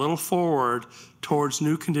bar a little forward towards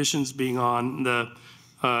new conditions being on the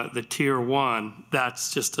tier 1,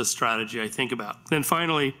 that's just a strategy I think about. Then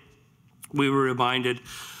finally, we were reminded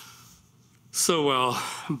so well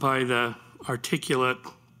by the articulate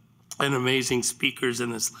and amazing speakers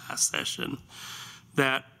in this last session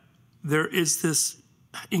that there is this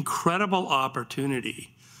incredible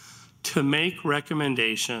opportunity to make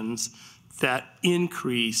recommendations that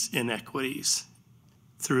increase inequities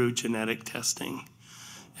through genetic testing.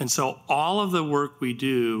 And so all of the work we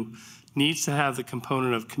do needs to have the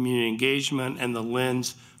component of community engagement and the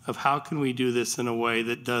lens of how can we do this in a way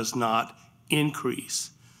that does not increase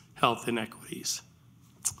health inequities.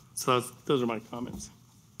 So those are my comments.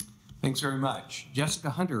 Thanks very much. Jessica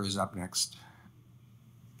Hunter is up next.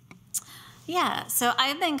 Yeah, so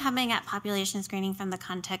I've been coming at population screening from the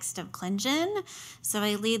context of ClinGen. So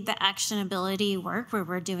I lead the actionability work where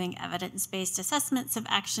we're doing evidence-based assessments of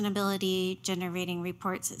actionability, generating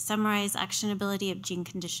reports that summarize actionability of gene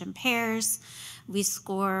condition pairs. We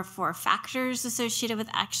score 4 factors associated with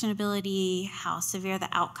actionability: how severe the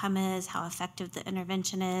outcome is, how effective the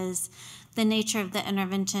intervention is, the nature of the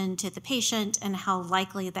intervention to the patient, and how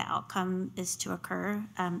likely the outcome is to occur,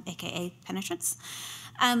 aka penetrance.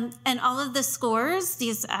 And all of the scores,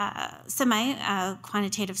 these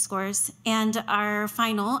semi-quantitative scores, and our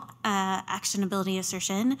final actionability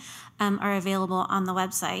assertion are available on the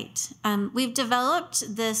website. We've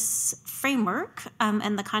developed this framework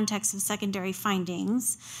in the context of secondary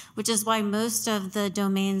findings, which is why most of the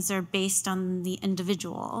domains are based on the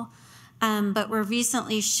individual. But we're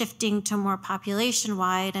recently shifting to more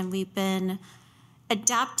population-wide, and we've been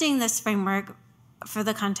adapting this framework for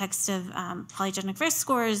the context of polygenic risk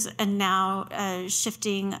scores, and now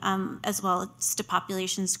shifting as well to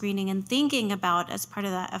population screening and thinking about, as part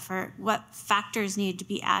of that effort, what factors need to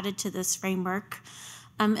be added to this framework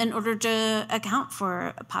in order to account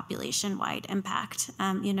for a population-wide impact.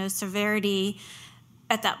 Severity,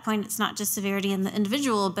 at that point, it's not just severity in the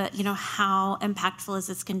individual, but how impactful is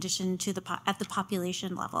this condition to at the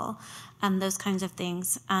population level, those kinds of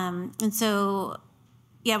things. And so,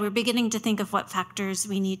 yeah, we're beginning to think of what factors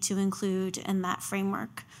we need to include in that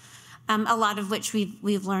framework, a lot of which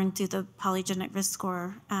we've learned through the polygenic risk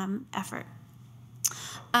score effort.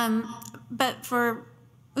 But for,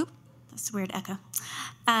 that's a weird echo.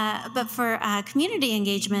 But for community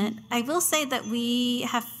engagement, I will say that we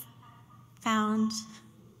have found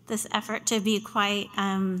this effort to be quite,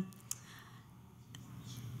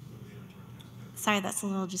 sorry, that's a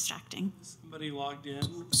little distracting. Somebody logged in.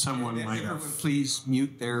 Someone might have. Please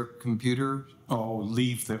mute their computer. Or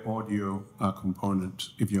leave the audio component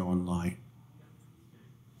if you're online.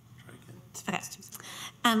 Okay.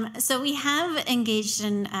 So we have engaged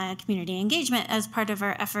in community engagement as part of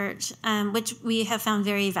our effort, which we have found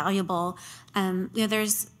very valuable.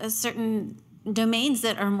 There's a certain domains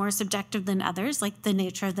that are more subjective than others, like the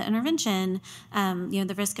nature of the intervention,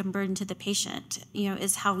 the risk and burden to the patient,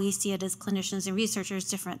 is how we see it as clinicians and researchers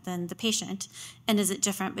different than the patient? And is it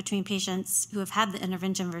different between patients who have had the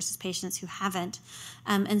intervention versus patients who haven't?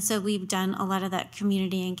 And so we've done a lot of that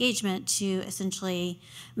community engagement to essentially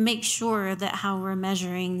make sure that how we're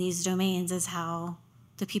measuring these domains is how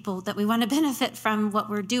the people that we want to benefit from what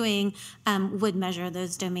we're doing would measure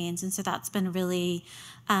those domains. And so that's been really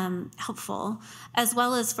helpful. As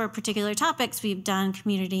well as for particular topics, we've done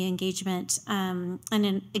community engagement. And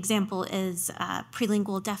an example is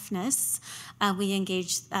prelingual deafness. We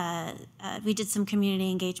did some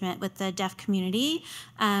community engagement with the deaf community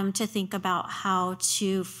to think about how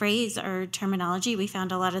to phrase our terminology. We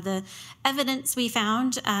found a lot of the evidence we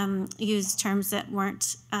found used terms that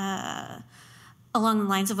weren't along the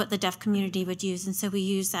lines of what the deaf community would use. And so we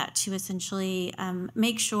use that to essentially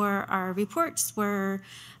make sure our reports were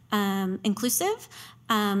inclusive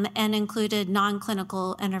and included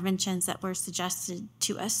non-clinical interventions that were suggested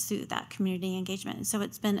to us through that community engagement. And so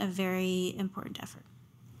it's been a very important effort.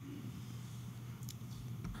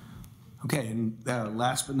 Okay, and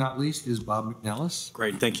last but not least is Bob McNellis.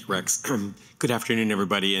 Great, thank you, Rex. Good afternoon,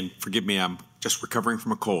 everybody, and forgive me, I'm just recovering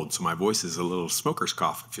from a cold, so my voice is a little smoker's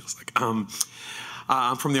cough, it feels like.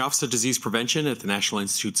 I'm from the Office of Disease Prevention at the National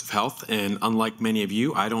Institutes of Health, and unlike many of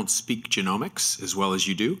you, I don't speak genomics as well as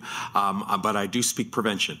you do, but I do speak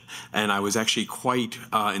prevention. And I was actually quite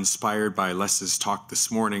inspired by Les's talk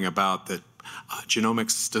this morning about that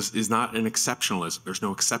genomics is not an exceptionalism. There's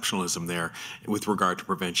no exceptionalism there with regard to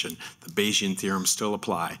prevention. The Bayesian theorems still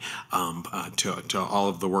apply to all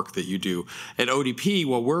of the work that you do. At ODP,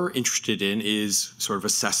 what we're interested in is sort of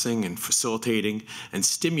assessing and facilitating and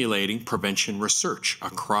stimulating prevention research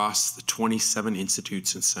across the 27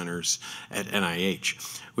 institutes and centers at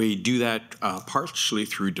NIH. We do that partially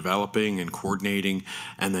through developing and coordinating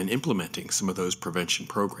and then implementing some of those prevention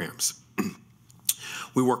programs.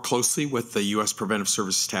 We work closely with the U.S. Preventive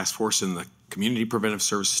Services Task Force and the Community Preventive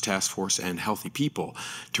Services Task Force and Healthy People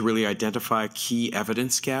to really identify key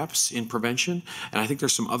evidence gaps in prevention. And I think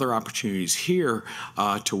there's some other opportunities here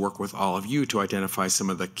to work with all of you to identify some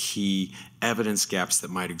of the key evidence gaps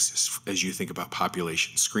that might exist as you think about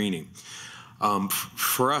population screening.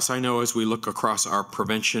 For us, I know as we look across our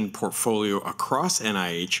prevention portfolio across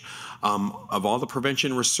NIH, of all the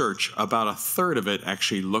prevention research, about a third of it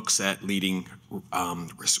actually looks at leading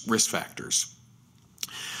risk factors.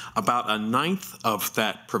 About a ninth of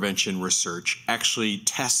that prevention research actually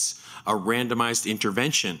tests a randomized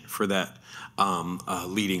intervention for that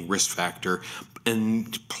leading risk factor,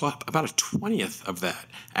 and about a 20th of that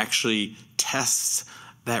actually tests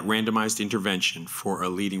that randomized intervention for a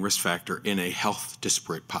leading risk factor in a health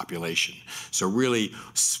disparate population. So really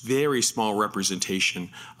very small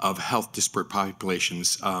representation of health disparate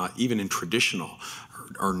populations, even in traditional,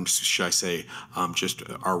 or should I say, just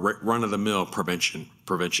our run-of-the-mill prevention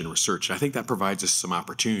research. I think that provides us some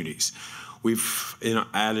opportunities. We've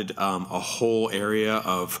added a whole area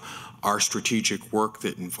of our strategic work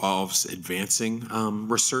that involves advancing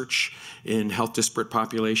research in health disparate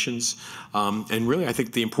populations. And really, I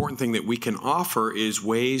think the important thing that we can offer is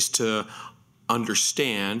ways to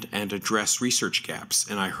understand and address research gaps.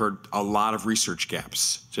 And I heard a lot of research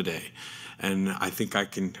gaps today. And I think I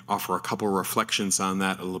can offer a couple of reflections on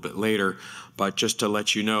that a little bit later. But just to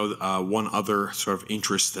let you know, one other sort of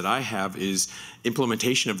interest that I have is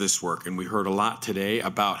implementation of this work. And we heard a lot today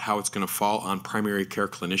about how it's going to fall on primary care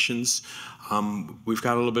clinicians. We've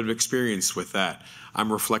got a little bit of experience with that.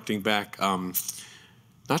 I'm reflecting back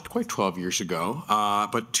not quite 12 years ago,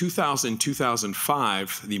 but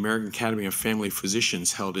 2005, the American Academy of Family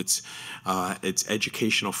Physicians held its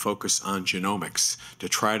educational focus on genomics to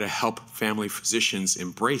try to help family physicians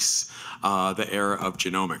embrace the era of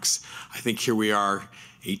genomics. I think here we are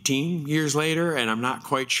 18 years later, and I'm not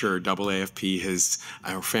quite sure AAFP has,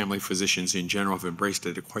 or family physicians in general, have embraced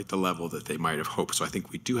it at quite the level that they might have hoped. So I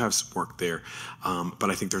think we do have some work there, but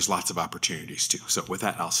I think there's lots of opportunities too. So with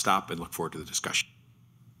that, I'll stop and look forward to the discussion.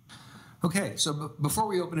 Okay, so before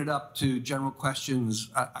we open it up to general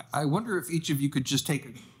questions, I wonder if each of you could just take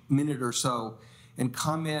a minute or so and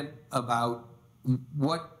comment about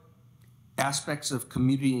what aspects of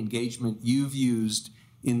community engagement you've used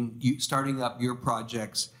in starting up your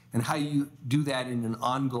projects and how you do that in an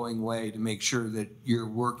ongoing way to make sure that your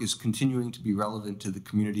work is continuing to be relevant to the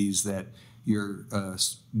communities that you're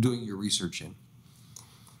doing your research in.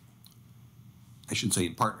 I should say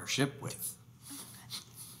in partnership with.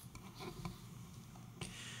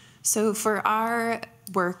 So for our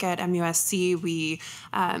work at MUSC, we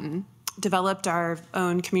developed our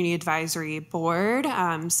own community advisory board.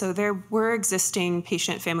 So there were existing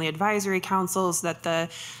patient family advisory councils that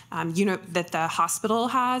the hospital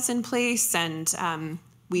has in place, and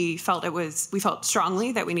we felt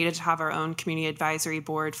strongly that we needed to have our own community advisory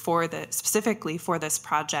board specifically for this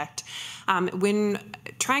project. When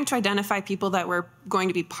trying to identify people that were going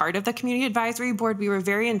to be part of the community advisory board, we were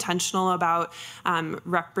very intentional about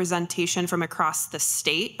representation from across the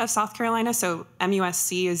state of South Carolina. So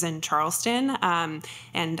MUSC is in Charleston,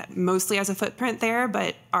 and mostly has a footprint there,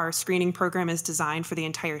 but our screening program is designed for the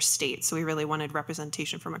entire state. So we really wanted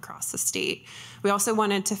representation from across the state. We also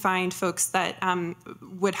wanted to find folks that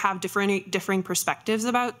would have differing perspectives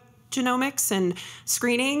about genomics and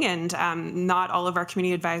screening, and not all of our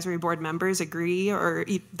community advisory board members agree, or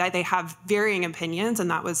that they have varying opinions, and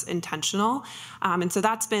that was intentional. And so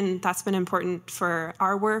that's been important for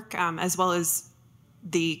our work, as well as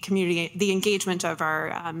the engagement of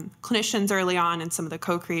our clinicians early on, and some of the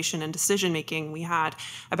co-creation and decision making we had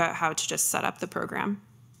about how to just set up the program.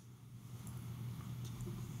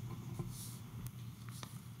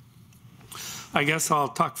 I guess I'll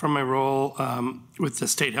talk from my role with the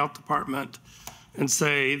State Health Department and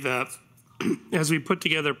say that as we put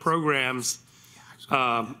together programs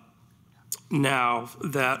now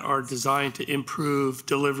that are designed to improve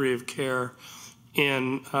delivery of care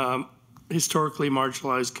in historically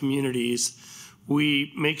marginalized communities,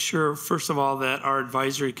 we make sure, first of all, that our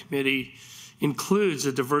advisory committee includes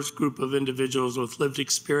a diverse group of individuals with lived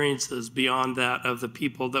experiences beyond that of the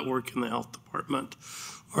people that work in the health department,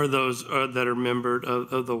 or those that are members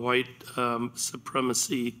of the white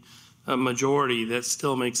supremacy majority that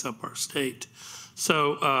still makes up our state.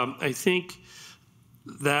 So I think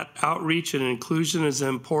that outreach and inclusion is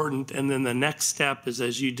important, and then the next step is,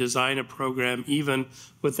 as you design a program, even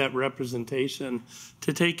with that representation,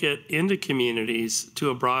 to take it into communities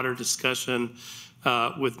to a broader discussion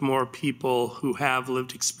with more people who have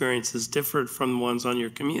lived experiences different from the ones on your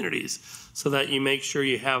communities, so that you make sure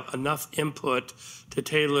you have enough input to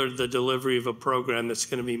tailor the delivery of a program that's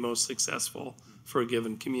going to be most successful for a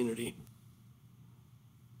given community.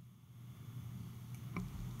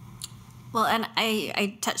 Well, and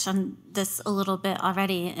I touched on this a little bit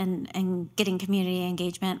already, and getting community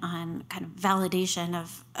engagement on kind of validation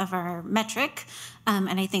of our metric.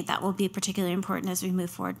 And I think that will be particularly important as we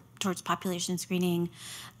move forward towards population screening.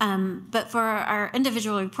 But for our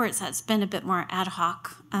individual reports, that's been a bit more ad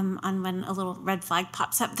hoc on when a little red flag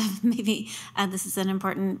pops up that maybe this is an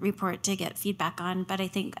important report to get feedback on. But I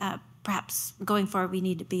think perhaps going forward, we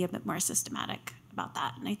need to be a bit more systematic about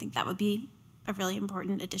that. And I think that would be a really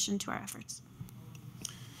important addition to our efforts.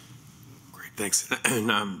 Great, thanks.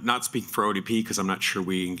 And I'm not speaking for ODP because I'm not sure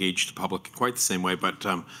we engage the public in quite the same way, but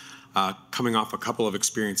coming off a couple of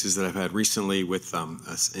experiences that I've had recently with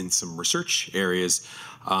in some research areas,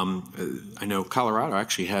 I know Colorado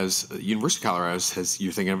actually has, University of Colorado has,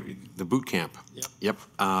 you're thinking of the boot camp. Yep.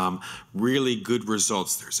 Really good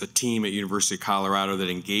results. There's a team at University of Colorado that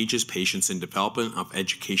engages patients in development of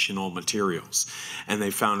educational materials. And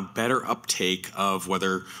they found better uptake of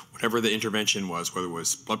whatever the intervention was, whether it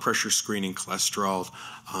was blood pressure screening, cholesterol,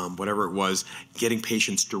 whatever it was, getting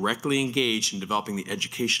patients directly engaged in developing the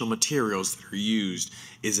educational materials that are used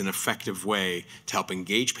is an effective way to help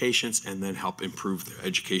engage patients and then help improve the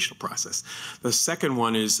educational process. The second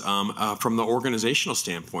one is from the organizational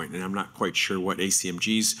standpoint, and I'm not quite sure what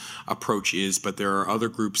ACMG's approach is, but there are other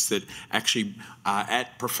groups that actually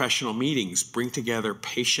at professional meetings bring together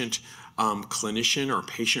patient clinician or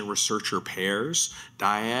patient researcher pairs,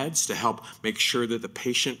 dyads, to help make sure that the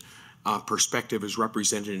patient perspective is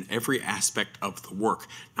represented in every aspect of the work,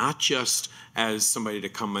 not just as somebody to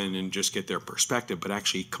come in and just get their perspective, but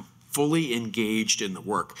actually fully engaged in the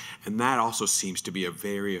work. And that also seems to be a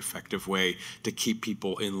very effective way to keep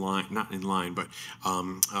people in line, not in line, but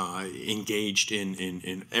engaged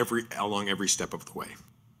along every step of the way.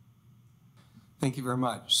 Thank you very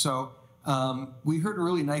much. So we heard a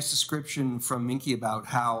really nice description from Minnkyong about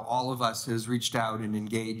how all of us has reached out and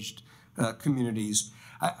engaged communities.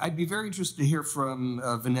 I'd be very interested to hear from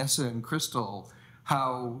Vanessa and Krystal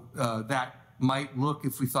how that might look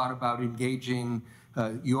if we thought about engaging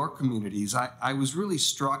your communities. I was really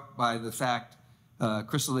struck by the fact,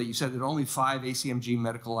 Krystal, that you said that only 5 ACMG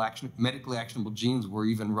medically actionable genes were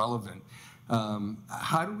even relevant.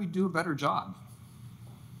 How do we do a better job?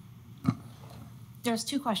 There's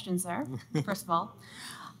 2 questions there, first of all.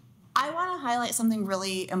 I want to highlight something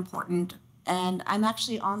really important, and I'm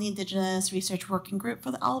actually on the Indigenous Research Working Group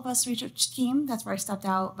for the All of Us research team. That's where I stepped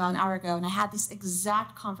out about an hour ago, and I had this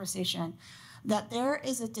exact conversation that there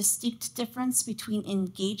is a distinct difference between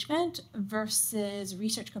engagement versus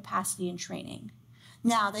research capacity and training.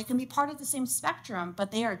 Now, they can be part of the same spectrum,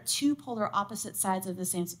 but they are 2 polar opposite sides of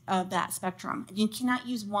that spectrum. You cannot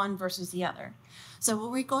use one versus the other. So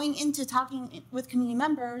when we're going into talking with community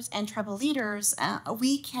members and tribal leaders,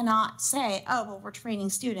 we cannot say, oh, well, we're training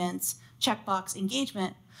students, checkbox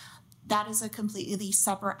engagement. That is a completely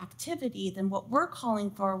separate activity than what we're calling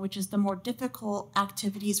for, which is the more difficult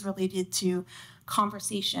activities related to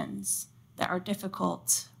conversations that are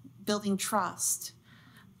difficult, building trust,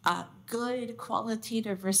 good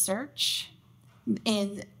qualitative research,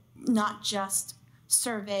 and not just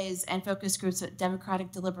surveys and focus groups at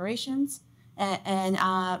democratic deliberations. And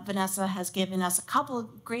Vanessa has given us a couple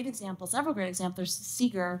of great examples, several great examples,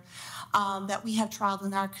 Seeger, that we have trialed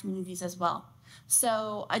in our communities as well.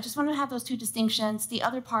 So I just want to have those 2 distinctions. The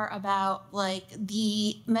other part about like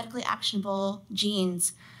the medically actionable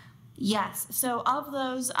genes, yes. So of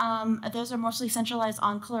those are mostly centralized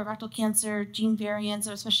on colorectal cancer gene variants,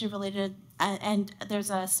 especially related. And there's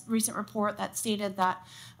a recent report that stated that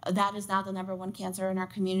that is now the #1 cancer in our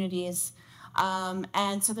communities.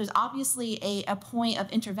 And so there's obviously a point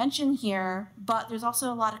of intervention here, but there's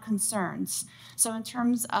also a lot of concerns. So in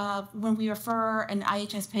terms of when we refer an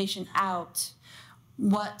IHS patient out,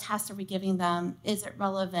 what tests are we giving them? Is it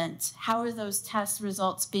relevant? How are those test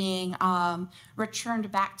results being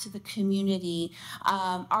returned back to the community?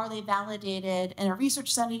 Are they validated in a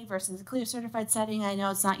research setting versus a CLIA certified setting? I know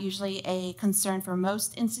it's not usually a concern for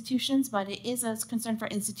most institutions, but it is a concern for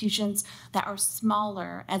institutions that are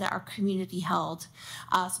smaller and that are community held.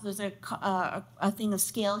 So there's a thing of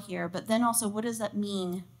scale here, but then also what does that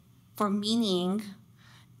mean for meaning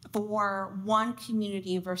for one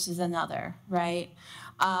community versus another, right?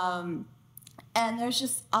 And there's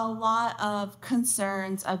just a lot of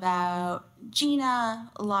concerns about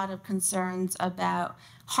GINA, a lot of concerns about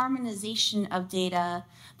harmonization of data.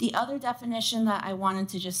 The other definition that I wanted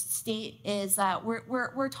to just state is that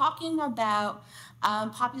we're talking about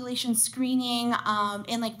population screening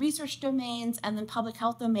in like research domains and then public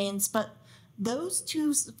health domains, but those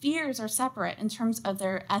 2 spheres are separate in terms of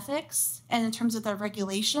their ethics and in terms of their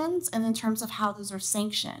regulations and in terms of how those are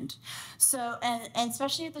sanctioned. So, and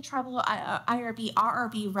especially at the tribal IRB,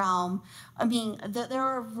 RRB realm, I mean, there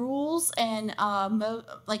are rules and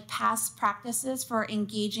like past practices for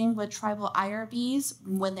engaging with tribal IRBs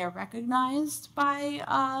when they're recognized by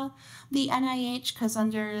the NIH, because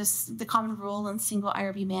under the common rule and single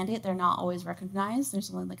IRB mandate, they're not always recognized.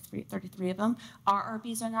 There's only like 33 of them.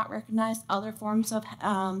 RRBs are not recognized. Other forms of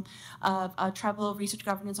tribal research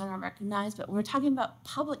governance are not recognized. But we're talking about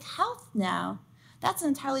public health now. That's an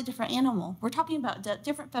entirely different animal. We're talking about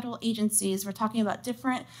different federal agencies. We're talking about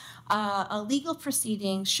different legal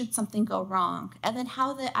proceedings should something go wrong. And then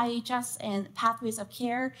how the IHS and pathways of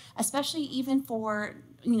care, especially even for,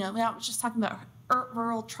 we're not just talking about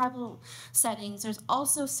rural tribal settings, there's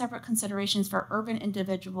also separate considerations for urban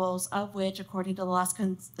individuals, of which, according to the last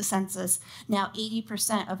census, now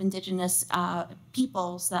 80% of Indigenous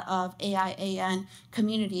peoples of AIAN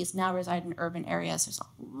communities now reside in urban areas. There's a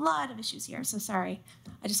lot of issues here, so sorry.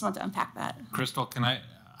 I just want to unpack that. Krystal,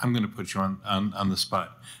 I'm going to put you on the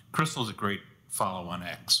spot. Krystal's a great follow on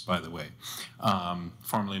X, by the way,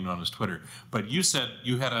 formerly known as Twitter. But you said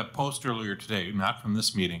you had a post earlier today, not from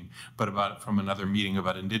this meeting, but from another meeting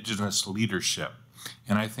about Indigenous leadership.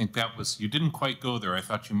 And I think that was, you didn't quite go there. I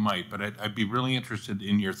thought you might, but I'd be really interested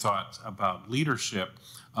in your thoughts about leadership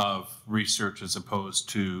of research as opposed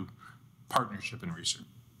to partnership in research.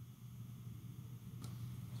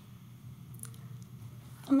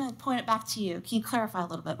 I'm going to point it back to you. Can you clarify a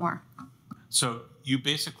little bit more? So you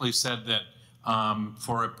basically said that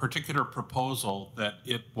for a particular proposal that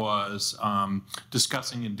it was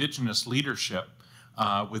discussing Indigenous leadership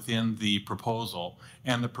within the proposal,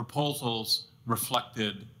 and the proposals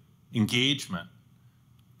reflected engagement,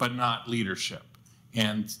 but not leadership.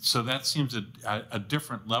 And so that seems a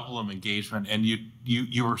different level of engagement, and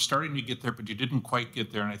you were starting to get there, but you didn't quite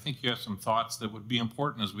get there, and I think you have some thoughts that would be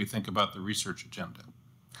important as we think about the research agenda.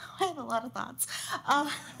 I have a lot of thoughts.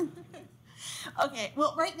 Okay,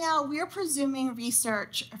 well, right now we're presuming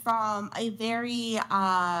research from a very,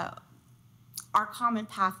 our common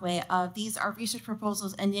pathway of these are research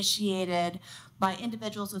proposals initiated by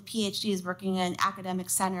individuals with PhDs working in academic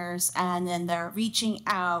centers, and then they're reaching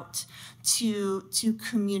out to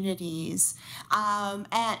communities.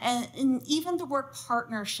 And even the word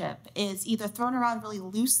partnership is either thrown around really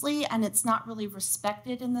loosely, and it's not really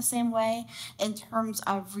respected in the same way in terms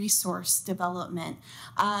of resource development.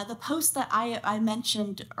 The post that I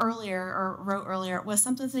mentioned earlier, or wrote earlier, was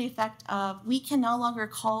something to the effect of, we can no longer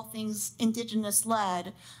call things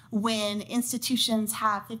Indigenous-led when institutions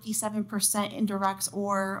have 57% indirects,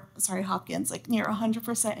 or, sorry, Hopkins, like near 100%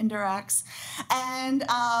 indirects. And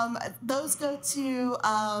those go to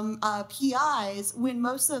PIs when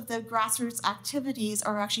most of the grassroots activities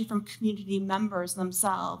are actually from community members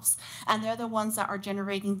themselves. And they're the ones that are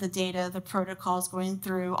generating the data, the protocols, going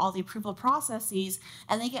through all the approval processes,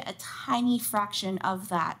 and they get a tiny fraction of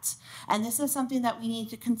that. And this is something that we need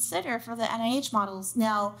to consider for the NIH models.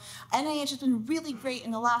 Now, NIH has been really great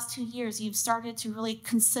in the last 2 years. You've started to really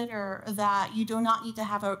consider that you do not need to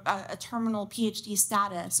have a terminal PhD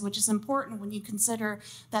status, which is important when you consider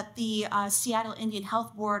that the Seattle Indian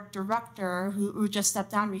Health Board director, who just stepped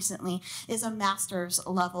down recently, is a master's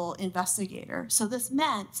level investigator. So this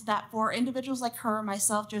meant that for individuals like her,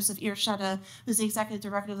 myself, Joseph Irsheta, who's the executive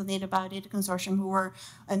director of the Native Biodata Consortium, who were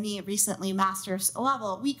me recently master's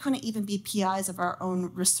level, we couldn't even be PIs of our own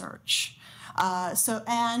research.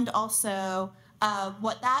 And also,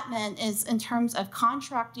 what that meant is, in terms of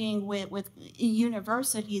contracting with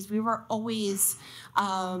universities, we were always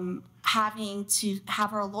having to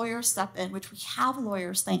have our lawyers step in, which we have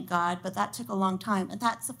lawyers, thank God, but that took a long time. And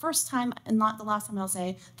that's the first time, and not the last time I'll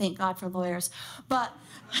say thank God for lawyers. But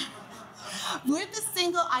with the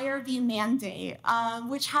single IRB mandate,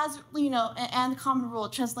 which has, and the common rule,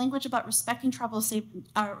 which has language about respecting tribal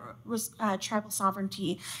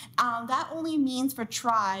sovereignty, that only means for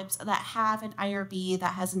tribes that have an IRB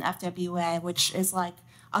that has an FWA, which is like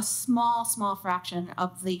a small fraction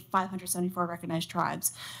of the 574 recognized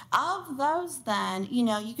tribes. Of those, then,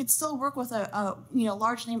 you could still work with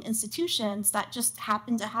large name institutions that just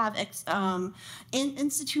happen to have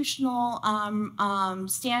institutional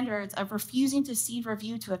standards of refusing to cede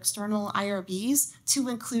review to external IRBs to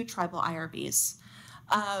include tribal IRBs.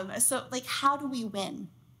 So, how do we win?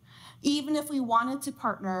 Even if we wanted to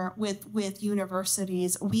partner with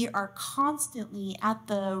universities, we are constantly at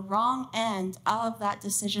the wrong end of that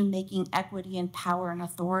decision-making equity and power and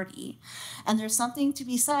authority. And there's something to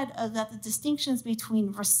be said that the distinctions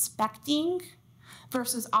between respecting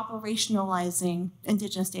versus operationalizing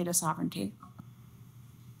Indigenous data sovereignty.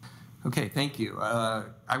 Okay, thank you.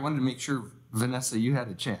 I wanted to make sure, Vanessa, you had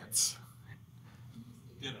a chance.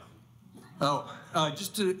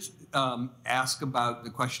 Just to ask about the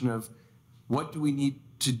question of what do we need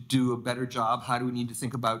to do a better job? How do we need to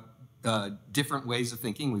think about different ways of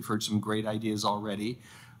thinking? We've heard some great ideas already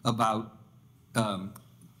about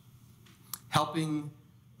helping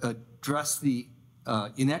address the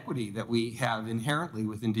inequity that we have inherently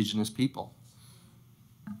with Indigenous people.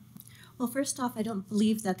 Well, first off, I don't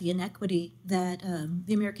believe that the inequity that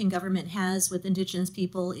the American government has with Indigenous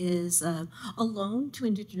people is alone to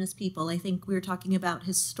Indigenous people. I think we're talking about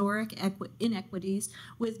historic inequities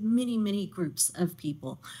with many groups of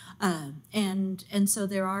people. And so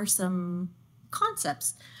there are some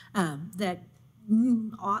concepts that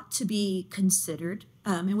ought to be considered,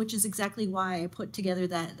 and which is exactly why I put together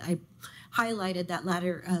that, I highlighted that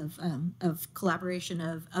ladder of collaboration,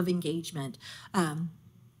 of engagement.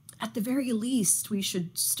 At the very least, we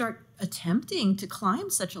should start attempting to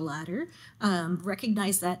climb such a ladder,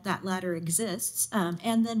 recognize that that ladder exists,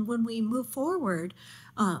 and then when we move forward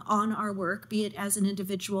on our work, be it as an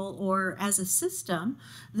individual or as a system,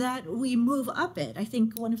 that we move up it. I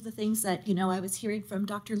think one of the things that, I was hearing from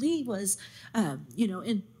Dr. Lee was,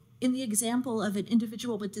 in the example of an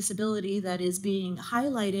individual with disability that is being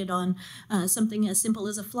highlighted on something as simple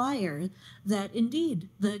as a flyer, that indeed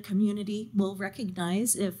the community will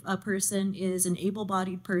recognize if a person is an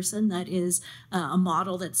able-bodied person that is a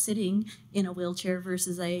model that's sitting in a wheelchair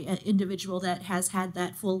versus an individual that has had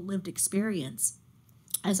that full lived experience.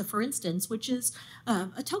 As a for instance, which is a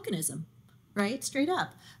tokenism, right? Straight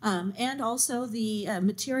up. And also the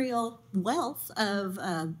material wealth of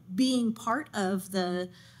being part of the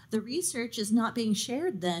research is not being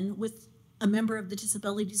shared then with a member of the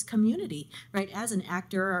disabilities community, right, as an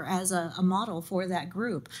actor or as a model for that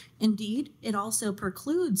group. Indeed, it also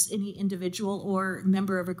precludes any individual or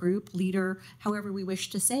member of a group, leader, however we wish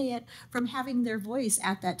to say it, from having their voice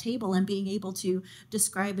at that table and being able to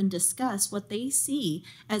describe and discuss what they see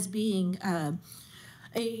as being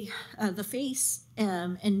the face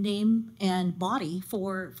and name and body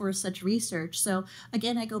for such research. So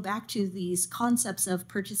again, I go back to these concepts of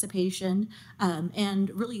participation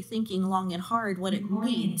and really thinking long and hard what it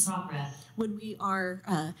means when we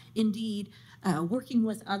are indeed working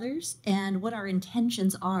with others and what our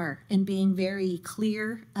intentions are, and being very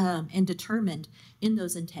clear and determined in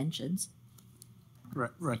those intentions.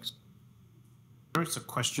 Rex, there is a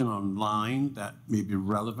question online that may be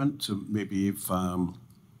relevant to maybe if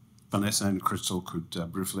Vanessa and Krystal could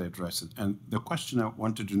briefly address it. And the question I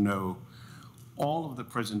wanted to know, all of the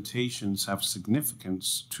presentations have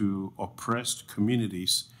significance to oppressed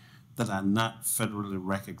communities that are not federally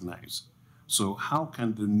recognized. So how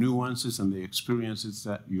can the nuances and the experiences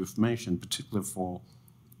that you've mentioned, particularly for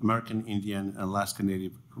American Indian and Alaska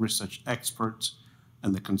Native research experts,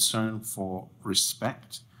 and the concern for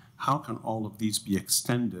respect, how can all of these be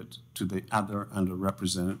extended to the other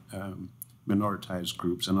underrepresented minoritized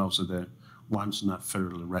groups and also the ones not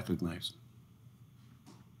federally recognized?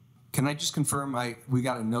 Can I just confirm, we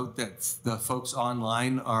got a note that the folks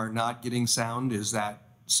online are not getting sound. Is that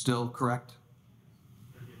still correct?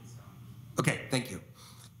 They're getting sound. Okay, thank you.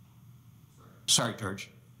 Sorry, George.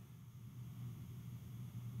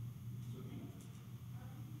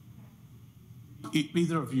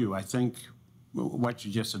 Either of you, I think what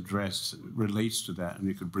you just addressed relates to that, and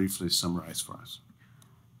you could briefly summarize for us.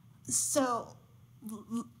 So,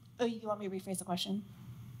 you want me to rephrase the question?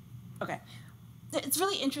 Okay. It's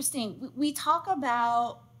really interesting. We talk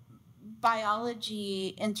about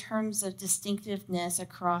biology in terms of distinctiveness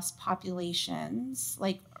across populations,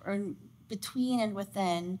 like or between and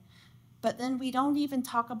within, but then we don't even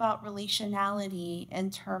talk about relationality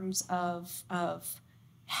in terms of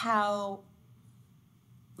how,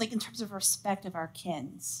 like in terms of respect of our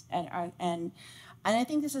kins. And I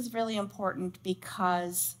think this is really important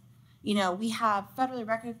because, we have federally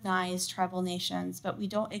recognized tribal nations, but we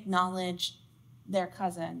don't acknowledge their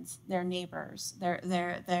cousins, their neighbors,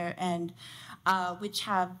 and which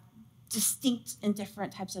have distinct and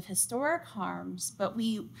different types of historic harms. But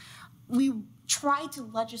we try to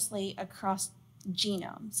legislate across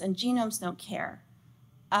genomes, and genomes don't care.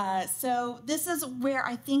 So this is where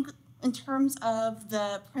I think, in terms of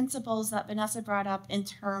the principles that Vanessa brought up, in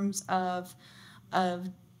terms of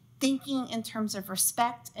thinking in terms of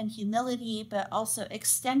respect and humility, but also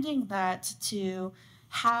extending that to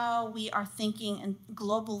how we are thinking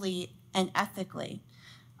globally and ethically.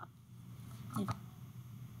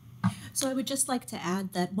 So I would just like to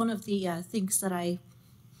add that one of the things that I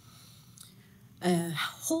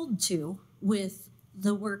hold to with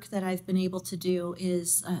the work that I've been able to do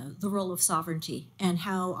is the role of sovereignty, and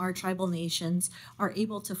how our tribal nations are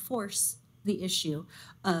able to force the issue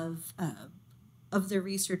of their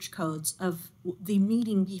research codes, of the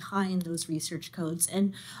meaning behind those research codes.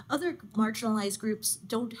 And other marginalized groups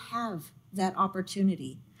don't have that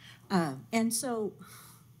opportunity. And so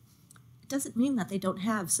it doesn't mean that they don't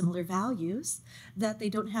have similar values, that they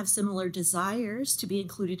don't have similar desires to be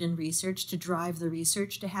included in research, to drive the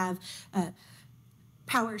research, to have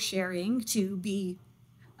power sharing, to be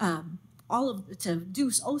to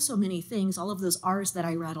do so many things, all of those R's that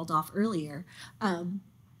I rattled off earlier.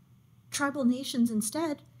 Tribal nations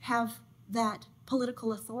instead have that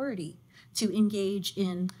political authority to engage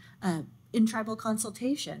in tribal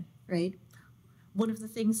consultation, right? one of the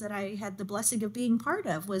things that I had the blessing of being part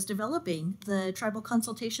of was developing the tribal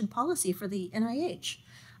consultation policy for the NIH.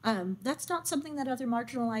 That's not something that other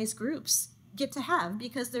marginalized groups get to have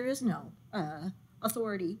because there is no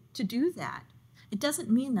authority to do that. It doesn't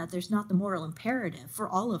mean that there's not the moral imperative for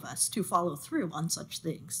all of us to follow through on such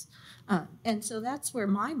things. And so that's where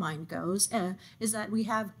my mind goes, is that we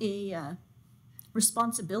have a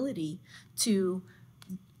responsibility to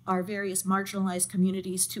our various marginalized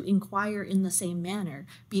communities to inquire in the same manner,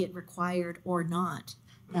 be it required or not,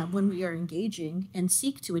 when we are engaging and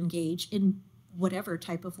seek to engage in whatever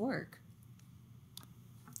type of work.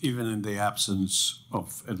 Even in the absence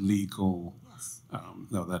of a legal, yes.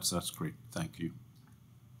 No, that's great. Thank you.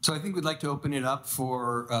 So I think we'd like to open it up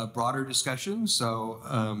for broader discussion. So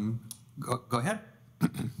go ahead.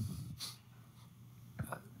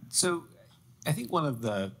 So I think one of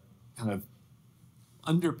the kind of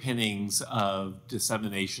underpinnings of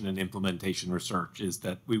dissemination and implementation research is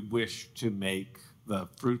that we wish to make the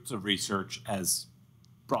fruits of research as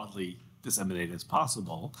broadly disseminated as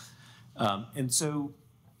possible. And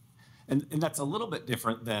that's a little bit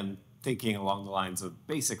different than thinking along the lines of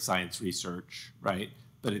basic science research, right?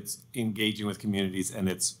 But it's engaging with communities and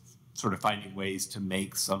it's sort of finding ways to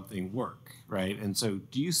make something work, right? And so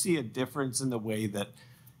do you see a difference in the way that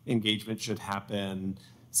engagement should happen?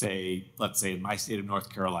 Say, let's say in my state of North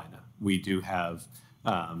Carolina, we do have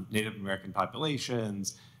Native American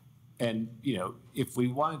populations. And, you know, if we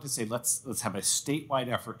wanted to say, let's have a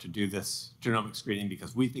statewide effort to do this genomic screening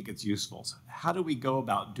because we think it's useful, so how do we go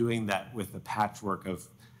about doing that with the patchwork of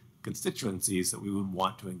constituencies that we would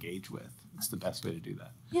want to engage with? It's the best way to do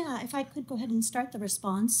that. Yeah, if I could go ahead and start the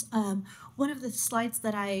response. One of the slides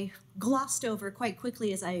that I glossed over quite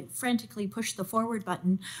quickly as I frantically pushed the forward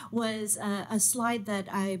button was a slide that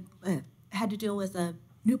I had to deal with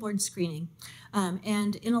newborn screening.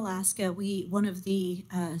 And in Alaska, one of the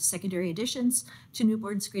secondary additions to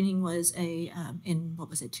newborn screening was in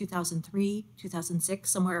 2003, 2006,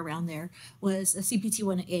 somewhere around there, was a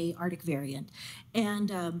CPT1A Arctic variant.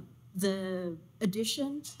 And the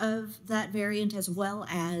addition of that variant, as well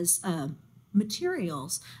as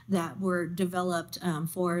materials that were developed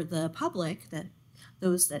for the public,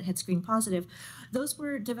 those that had screened positive, those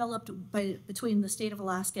were developed between the state of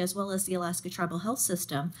Alaska as well as the Alaska Tribal Health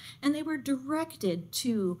System, and they were directed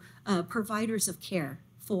to providers of care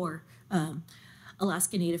for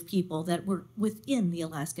Alaska Native people that were within the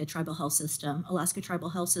Alaska Tribal Health System. Alaska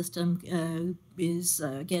Tribal Health System is,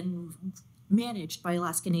 again, managed by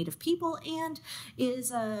Alaska Native people and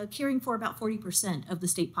is caring for about 40% of the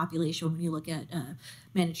state population when you look at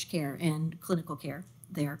managed care and clinical care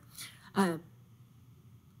there.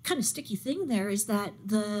 Kind of sticky thing there is that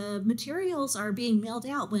the materials are being mailed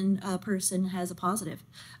out when a person has a positive.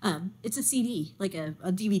 It's a CD, like a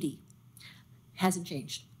DVD. Hasn't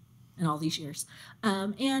changed in all these years.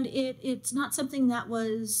 And it's not something that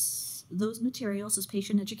was, those materials, those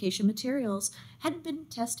patient education materials, hadn't been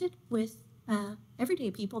tested with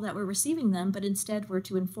everyday people that were receiving them, but instead were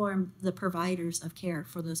to inform the providers of care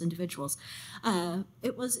for those individuals.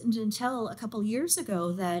 It wasn't until a couple years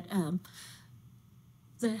ago that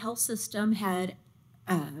the health system had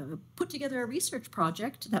put together a research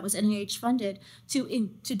project that was NIH funded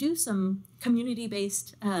to do some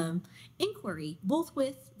community-based inquiry, both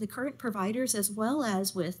with the current providers as well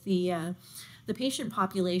as with the patient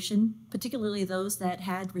population, particularly those that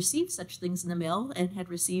had received such things in the mail and had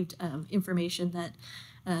received information that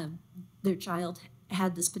their child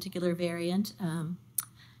had this particular variant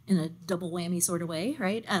in a double whammy sort of way,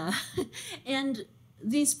 right? And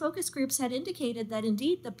these focus groups had indicated that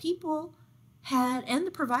indeed the people had, and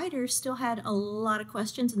the providers still had a lot of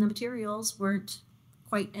questions, and the materials weren't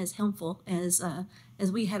quite as helpful as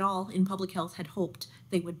we had all in public health had hoped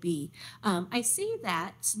they would be. I say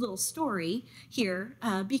that little story here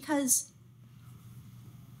because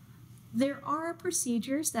there are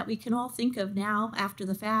procedures that we can all think of now after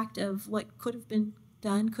the fact of what could have been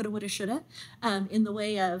done, coulda, woulda, shoulda, in the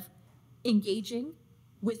way of engaging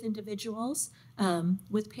with individuals,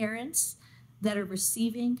 with parents that are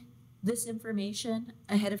receiving this information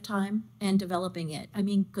ahead of time and developing it. I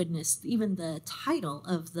mean, goodness, even the title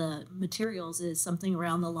of the materials is something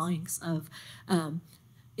around the lines of,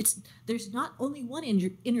 there's not only one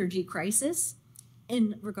energy crisis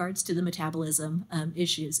in regards to the metabolism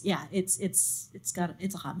issues. Yeah, it's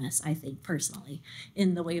a hot mess, I think, personally,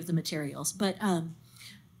 in the way of the materials. But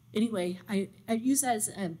anyway, I use that as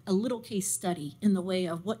a little case study in the way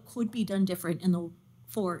of what could be done different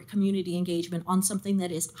for community engagement on something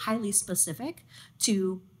that is highly specific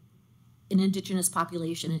to an Indigenous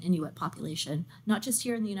population, an Inuit population, not just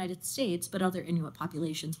here in the United States, but other Inuit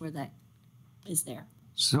populations where that is there.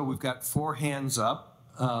 So we've got 4 hands up.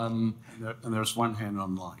 And there's one hand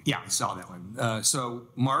online. Yeah, I saw that one. So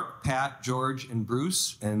Mark, Pat, George, and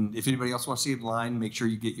Bruce. And if anybody else wants to get in line, make sure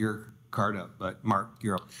you get your card up. But Mark,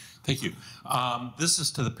 you're up. Thank you. This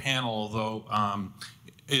is to the panel, though.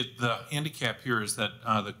 The handicap here is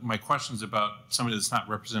that my question is about somebody that's not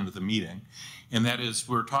represented at the meeting. And that is,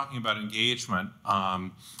 we're talking about engagement.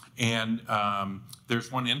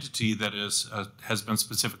 There's one entity that has been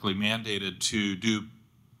specifically mandated to do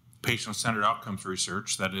patient-centered outcomes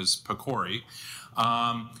research, that is PCORI.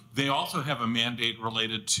 They also have a mandate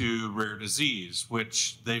related to rare disease,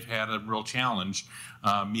 which they've had a real challenge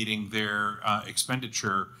meeting their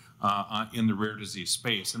expenditure in the rare disease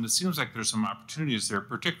space. And it seems like there's some opportunities there,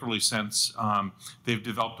 particularly since they've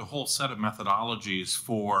developed a whole set of methodologies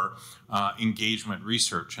for engagement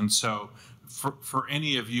research. And so for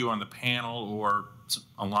any of you on the panel, or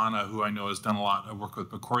Alana, who I know has done a lot of work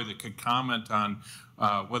with PCORI, that could comment on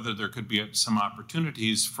whether there could be some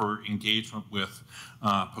opportunities for engagement with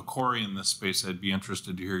PCORI in this space, I'd be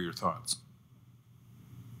interested to hear your thoughts.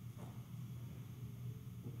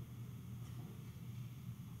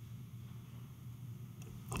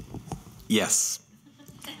 Yes.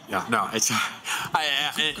 Yeah, no, it's...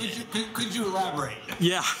 Could you elaborate?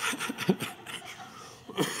 Yeah.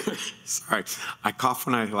 Sorry, I cough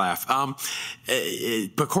when I laugh.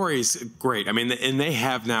 PCORI is great. I mean, and they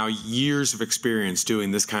have now years of experience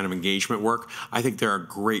doing this kind of engagement work. I think they're a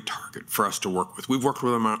great target for us to work with. We've worked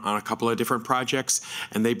with them on a couple of different projects,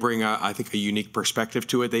 and they bring, I think, a unique perspective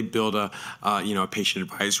to it. They build a patient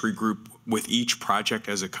advisory group with each project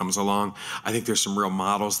as it comes along. I think there's some real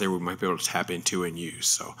models there we might be able to tap into and use.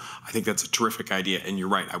 So I think that's a terrific idea. And you're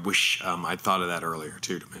right. I wish I'd thought of that earlier,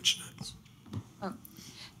 too, to mention it.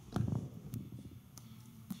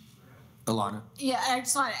 Alana. Yeah, I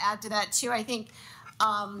just want to add to that too. I think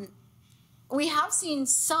we have seen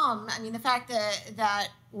some. I mean, the fact that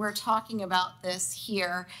we're talking about this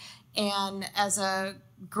here, and as a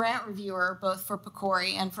grant reviewer, both for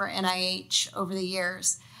PCORI and for NIH over the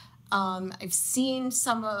years, I've seen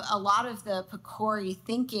a lot of the PCORI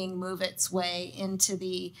thinking move its way into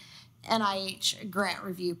the NIH grant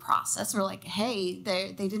review process. We're like, hey,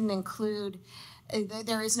 they didn't include.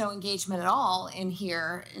 There is no engagement at all in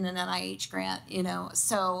here in an NIH grant, you know.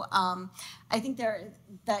 So I think there's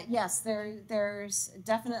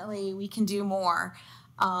definitely, we can do more,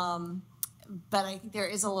 but I think there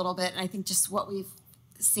is a little bit, and I think just what we've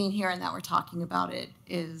seen here and that we're talking about it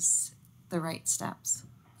is the right steps.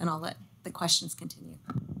 And I'll let the questions continue.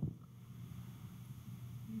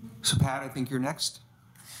 So Pat, I think you're next.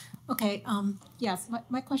 Okay, yes,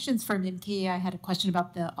 my question's for Minnkyong. I had a question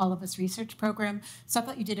about the All of Us research program. So I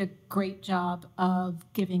thought you did a great job of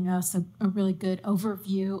giving us a really good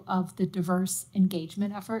overview of the diverse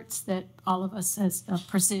engagement efforts that All of Us has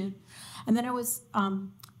pursued. And then I was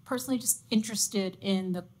personally just interested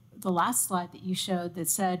in the last slide that you showed that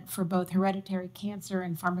said for both hereditary cancer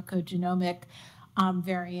and pharmacogenomic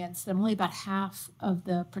variants, that only about half of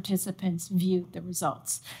the participants viewed the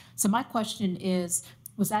results. So my question is,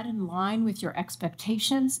 was that in line with your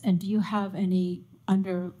expectations? And do you have any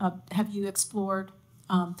have you explored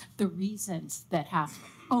the reasons that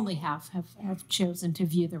only half have chosen to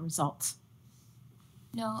view the results?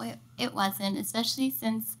 No, it wasn't, especially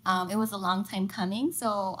since it was a long time coming. So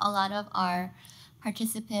a lot of our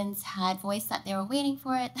participants had voiced that they were waiting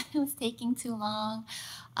for it. It was taking too long.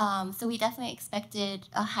 So we definitely expected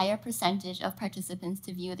a higher percentage of participants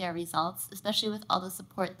to view their results, especially with all the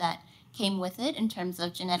support that came with it in terms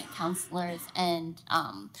of genetic counselors. And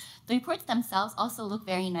the reports themselves also look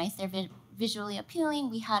very nice. They're visually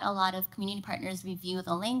appealing. We had a lot of community partners review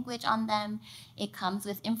the language on them. It comes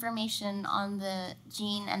with information on the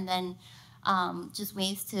gene and then just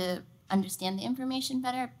ways to understand the information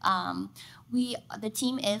better. The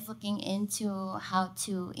team is looking into how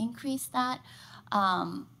to increase that.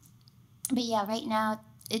 But yeah, right now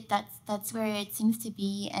that's where it seems to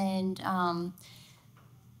be. And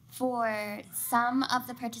for some of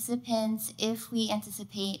the participants, if we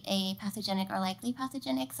anticipate a pathogenic or likely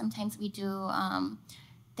pathogenic, sometimes we do,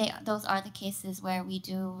 those are the cases where we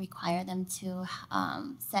do require them to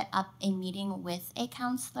set up a meeting with a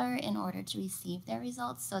counselor in order to receive their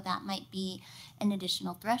results. So that might be an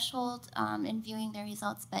additional threshold in viewing their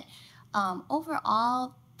results. But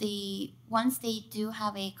overall, once they do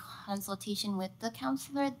have a consultation with the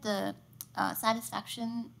counselor, the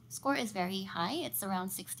satisfaction score is very high. It's around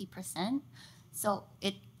 60%. So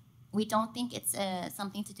we don't think it's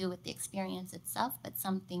something to do with the experience itself, but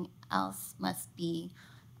something else must be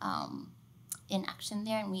in action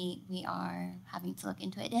there, and we are having to look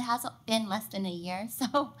into it. It has been less than a year,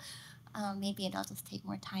 so maybe it'll just take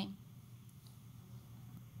more time.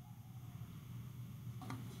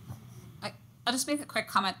 I'll just make a quick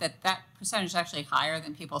comment that that percentage is actually higher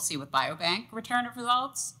than people see with biobank return of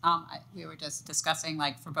results. We were just discussing,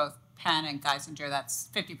 like, for both Penn and Geisinger, that's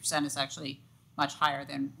 50% is actually much higher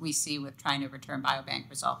than we see with trying to return biobank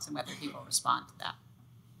results and whether people respond to that.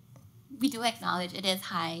 We do acknowledge it is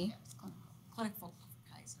high. Clinical.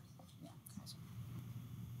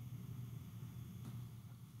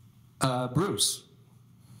 Bruce.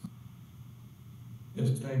 Yes,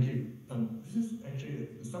 thank you. This is actually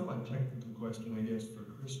a somewhat technical question, I guess, for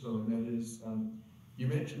Krystal, and that is, you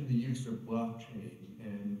mentioned the use of blockchain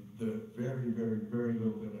and the very, very, very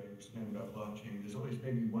little that I understand about blockchain. There's always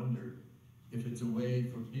made me wonder if it's a way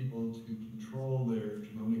for people to control their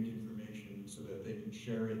genomic information so that they can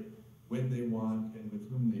share it when they want and with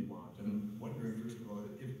whom they want. And I'm wondering, first of all,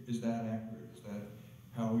 is that accurate? Is that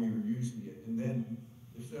how you're using it? And then,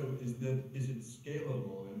 if so, is it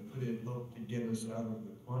scalable, and could it help to get us out of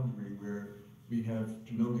the quandary where we have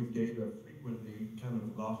genomic data frequently kind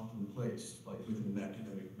of locked in place, like within an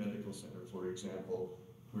academic medical center, for example,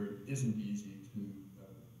 where it isn't easy to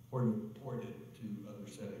port it to other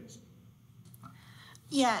settings?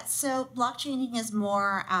 Yeah, so blockchaining is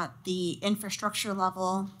more at the infrastructure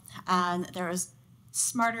level, and there's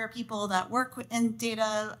smarter people that work in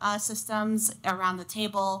data systems around the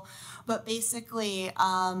table. But basically,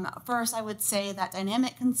 first I would say that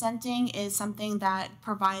dynamic consenting is something that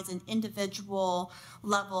provides an individual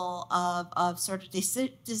level of sort of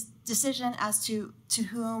decision as to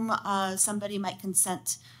whom somebody might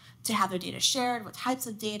consent to have their data shared, what types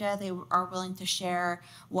of data they are willing to share,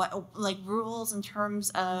 what like rules in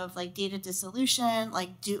terms of like data dissolution, like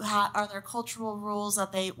are there cultural rules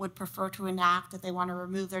that they would prefer to enact if they want to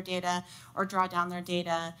remove their data or draw down their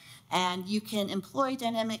data. And you can employ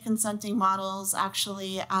dynamic consenting models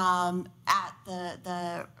actually at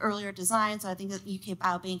the earlier design. So I think that UK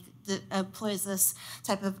Biobank employs this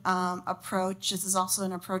type of approach. This is also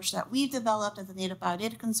an approach that we've developed at the Native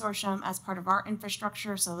Biodata Consortium as part of our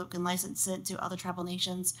infrastructure so that we can license it to other tribal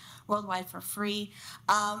nations worldwide for free.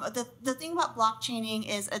 The thing about blockchaining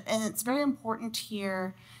is, and it's very important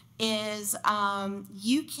here, is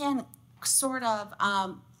you can sort of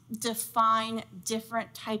define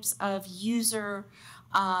different types of user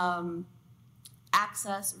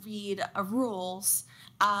access read rules,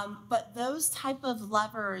 but those type of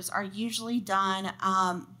levers are usually done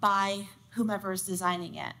by whomever is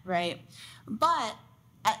designing it, right? But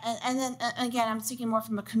and then again, I'm speaking more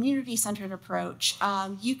from a community-centered approach.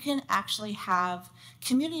 You can actually have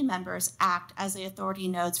community members act as the authority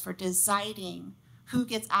nodes for deciding who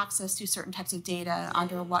gets access to certain types of data,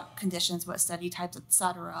 under what conditions, what study types, et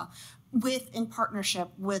cetera, in partnership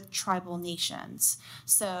with tribal nations.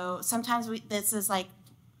 So sometimes this is like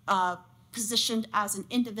positioned as an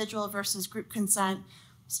individual versus group consent.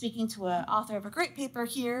 Speaking to an author of a great paper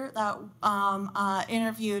here that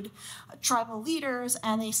interviewed tribal leaders,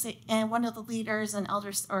 and they say, and one of the leaders and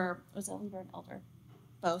elders, or was it a leader and elder?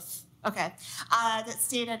 Both. Okay. That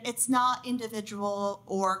stated it's not individual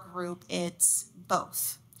or group, it's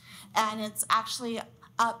both. And it's actually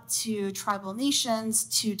up to tribal nations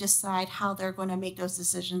to decide how they're going to make those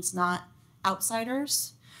decisions, not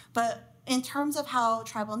outsiders. But in terms of how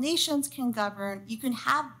tribal nations can govern, you can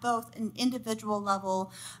have both an individual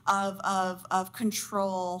level of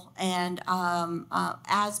control and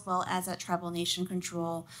as well as that tribal nation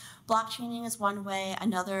control. Blockchaining is one way.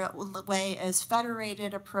 Another way is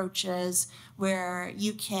federated approaches where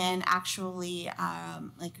you can actually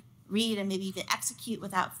like read and maybe even execute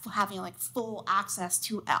without having like full access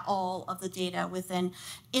to all of the data within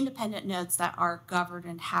independent nodes that are governed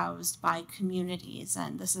and housed by communities.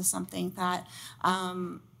 And this is something that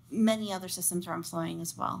many other systems are employing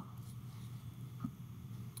as well.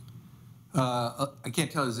 I can't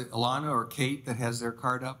tell, is it Alana or Kate that has their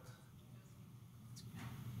card up?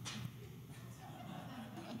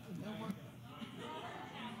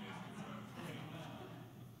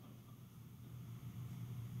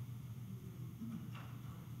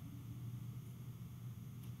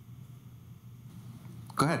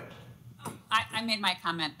 Go ahead. I made my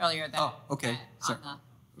comment earlier that okay. Sorry.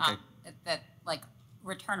 That like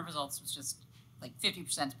return of results was just like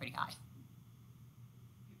 50% is pretty high.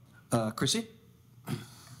 Chrissy?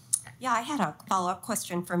 Yeah, I had a follow-up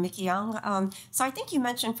question for Minnkyong. So I think you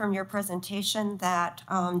mentioned from your presentation that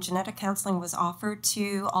genetic counseling was offered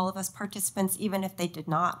to all of us participants, even if they did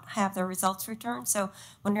not have their results returned. So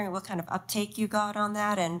wondering what kind of uptake you got on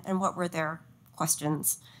that, and what were their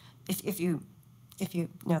questions, if you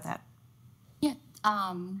know that. Yeah,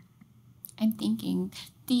 I'm thinking.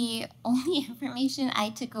 The only information I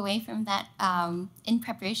took away from that in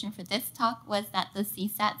preparation for this talk was that the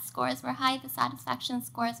CSAT scores were high. The satisfaction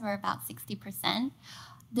scores were about 60%.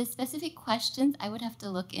 The specific questions, I would have to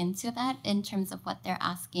look into that in terms of what they're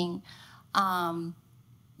asking.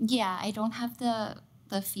 Yeah, I don't have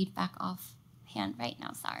the feedback offhand right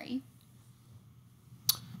now, sorry.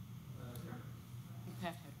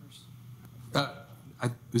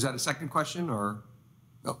 Is that a second question or?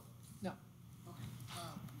 No. No.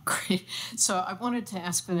 Great. So I wanted to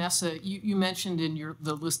ask Vanessa, you mentioned in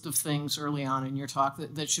the list of things early on in your talk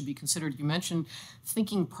that should be considered. You mentioned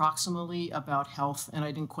thinking proximally about health, and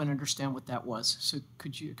I didn't quite understand what that was. So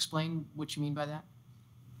could you explain what you mean by that?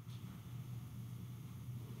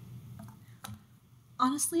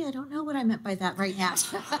 Honestly, I don't know what I meant by that right now.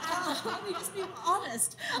 Let me just be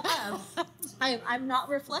honest. I'm not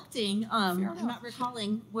reflecting. I'm not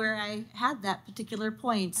recalling where I had that particular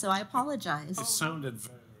point, so I apologize. It sounded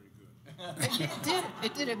very good.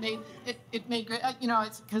 It did. It made great. You know,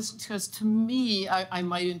 it's because to me, I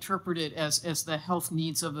might interpret it as the health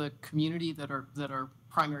needs of the community that are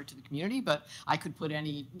primary to the community. But I could put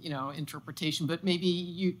any interpretation. But maybe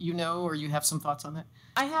you know, or you have some thoughts on that.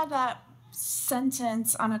 I had that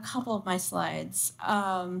sentence on a couple of my slides.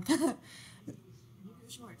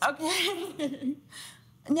 Okay.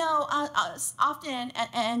 No, often,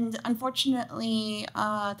 and unfortunately,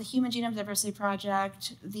 the Human Genome Diversity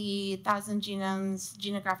Project, the 1,000 Genomes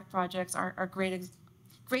Genographic Projects are great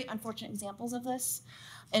unfortunate examples of this,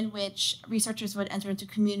 in which researchers would enter into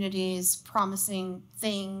communities promising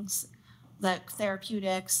things like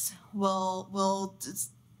therapeutics, will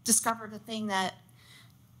discover the thing that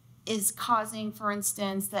is causing, for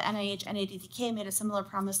instance, the NIH NADTK made a similar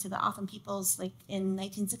promise to the Otham peoples like in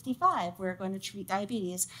 1965, we're going to treat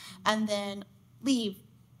diabetes, and then leave,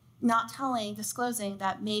 not disclosing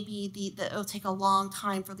that maybe it'll take a long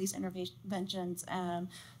time for these interventions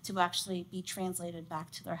to actually be translated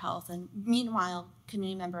back to their health. And meanwhile,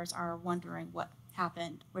 community members are wondering what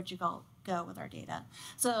happened, where'd you go with our data.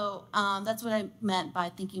 So that's what I meant by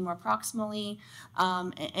thinking more proximally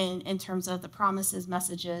in terms of the promises,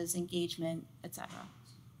 messages, engagement, et cetera.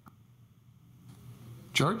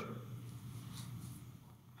 George?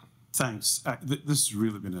 Thanks. This has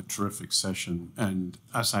really been a terrific session. And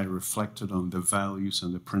as I reflected on the values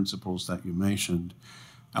and the principles that you mentioned,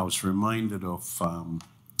 I was reminded of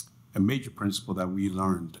a major principle that we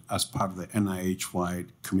learned as part of the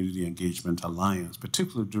NIH-wide Community Engagement Alliance,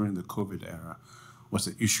 particularly during the COVID era, was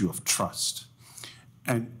the issue of trust.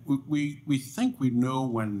 And we think we know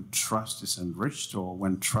when trust is enriched or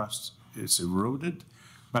when trust is eroded,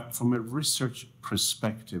 but from a research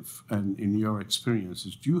perspective and in your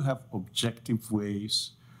experiences, do you have objective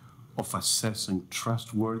ways of assessing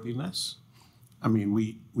trustworthiness? I mean,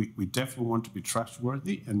 we definitely want to be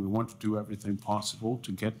trustworthy and we want to do everything possible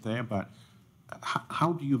to get there, but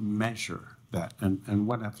how do you measure that? And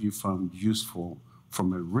what have you found useful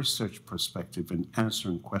from a research perspective in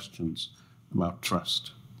answering questions about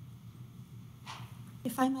trust?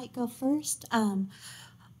 If I might go first,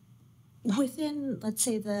 within, let's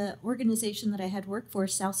say, the organization that I had worked for,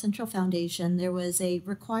 South Central Foundation, there was a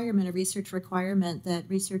research requirement that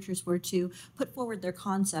researchers were to put forward their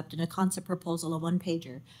concept in a concept proposal, a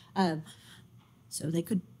one-pager. So they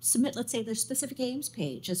could submit, let's say, their specific aims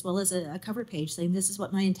page, as well as a cover page saying this is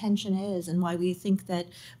what my intention is and why we think that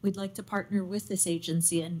we'd like to partner with this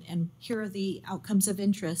agency, and here are the outcomes of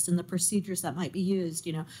interest and the procedures that might be used,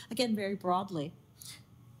 again, very broadly.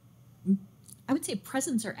 I would say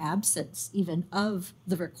presence or absence even of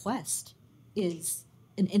the request is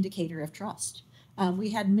an indicator of trust.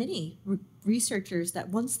 We had many researchers that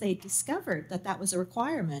once they discovered that that was a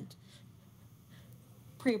requirement,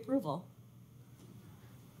 pre-approval,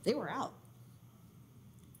 they were out.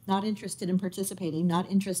 Not interested in participating, not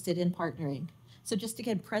interested in partnering. So just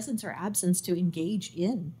again, presence or absence to engage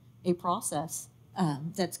in a process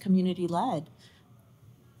that's community-led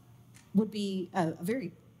would be a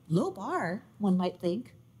very low bar, one might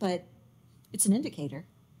think, but it's an indicator.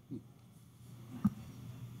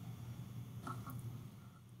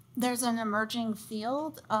 There's an emerging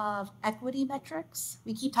field of equity metrics.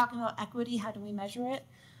 We keep talking about equity, how do we measure it?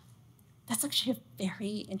 That's actually a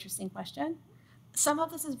very interesting question. Some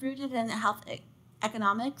of this is rooted in health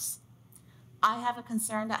economics. I have a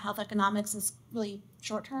concern that health economics is really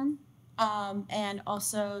short-term and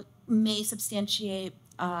also may substantiate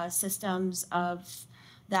systems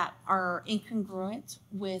that are incongruent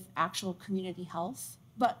with actual community health,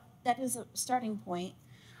 but that is a starting point.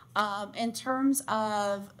 In terms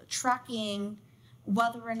of tracking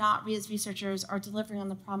whether or not we as researchers are delivering on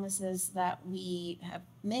the promises that we have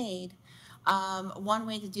made, One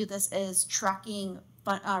way to do this is tracking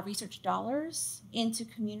research dollars into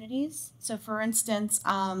communities. So for instance,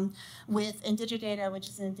 with Indigidata, which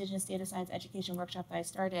is an Indigenous data science education workshop that I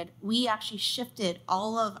started, we actually shifted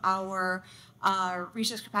all of our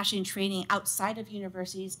research capacity and training outside of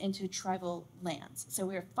universities into tribal lands. So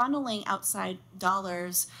we're funneling outside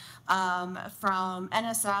dollars from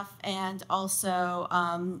NSF and also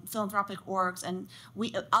philanthropic orgs. And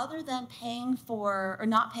we, other than paying for, or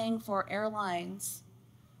not paying for airlines,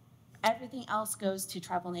 everything else goes to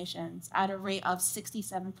tribal nations at a rate of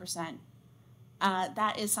 67%.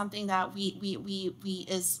 That is something that we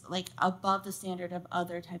is like above the standard of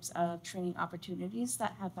other types of training opportunities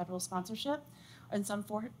that have federal sponsorship in some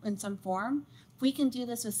form. We can do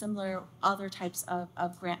this with similar other types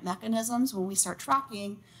of grant mechanisms when we start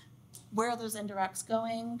tracking where are those indirects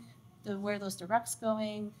going, where are those directs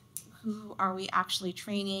going, who are we actually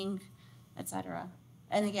training, et cetera.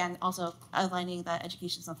 And again, also aligning that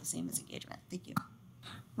education is not the same as engagement. Thank you.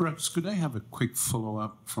 Rex, could I have a quick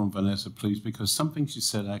follow-up from Vanessa, please? Because something she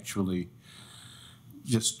said actually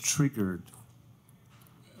just triggered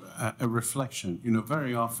a reflection. You know,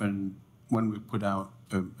 very often when we put out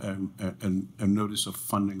a notice of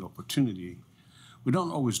funding opportunity, we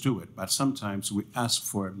don't always do it, but sometimes we ask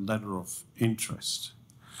for a letter of interest.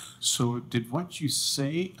 So did what you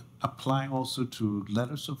say apply also to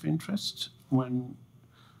letters of interest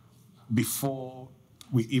before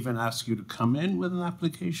we even ask you to come in with an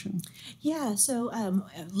application? Yeah, so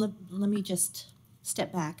let me just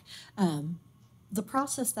step back. The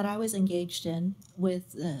process that I was engaged in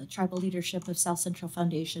with the tribal leadership of South Central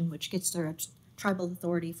Foundation, which gets their tribal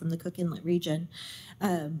authority from the Cook Inlet region,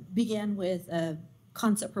 began with a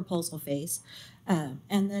concept proposal phase. And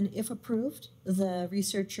then if approved, the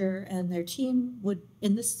researcher and their team would,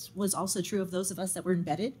 and this was also true of those of us that were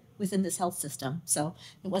embedded within this health system. So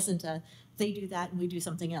it wasn't they do that and we do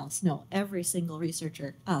something else. No, every single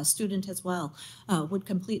researcher, student as well, would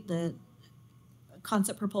complete the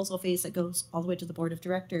concept proposal phase that goes all the way to the board of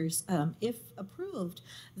directors. If approved,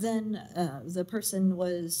 then the person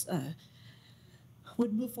would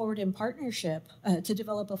move forward in partnership to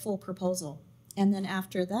develop a full proposal. And then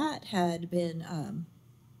after that had been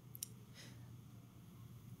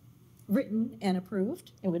written and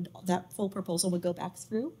approved, that full proposal would go back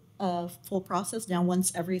through a full process. Now,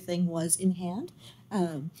 once everything was in hand,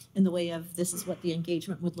 in the way of this is what the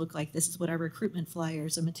engagement would look like, this is what our recruitment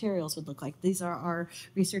flyers and materials would look like, these are our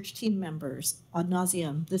research team members, ad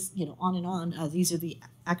nauseum, this, on and on, these are the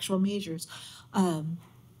actual measures.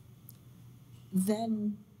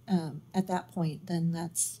 Then at that point, then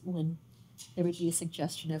that's when there would be a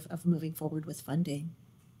suggestion of moving forward with funding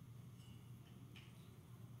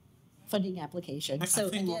application. So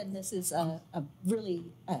again, this is a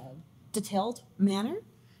really detailed manner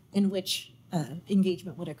in which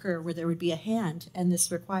engagement would occur, where there would be a hand, and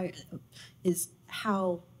this is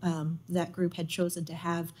how that group had chosen to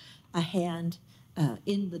have a hand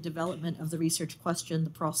in the development of the research question, the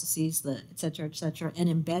processes, the et cetera, and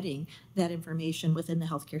embedding that information within the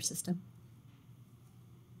healthcare system.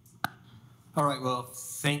 All right, well,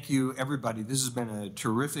 thank you, everybody. This has been a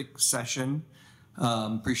terrific session.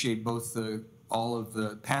 Appreciate both all of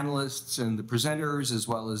the panelists and the presenters, as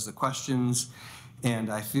well as the questions.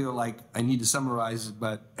 And I feel like I need to summarize it,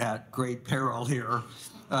 but at great peril here,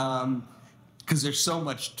 because there's so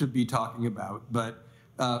much to be talking about. But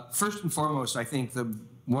first and foremost, I think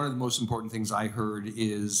one of the most important things I heard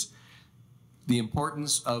is the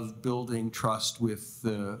importance of building trust with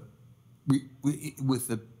the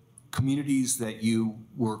communities that you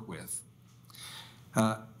work with.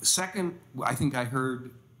 Second, I think I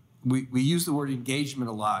heard, we use the word engagement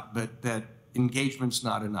a lot, but that engagement's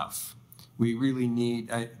not enough. We really need,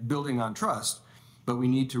 building on trust, but we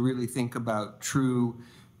need to really think about true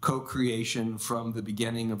co-creation from the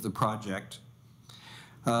beginning of the project.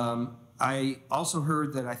 I also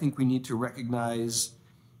heard that I think we need to recognize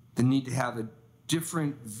the need to have a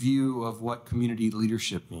different view of what community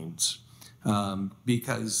leadership means,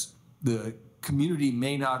 because the community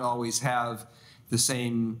may not always have the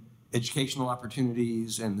same educational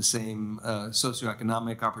opportunities and the same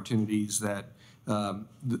socioeconomic opportunities that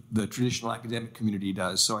the traditional academic community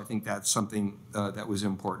does. So I think that's something that was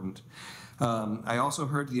important. I also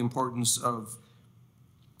heard the importance of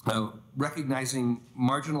recognizing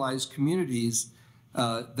marginalized communities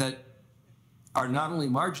that are not only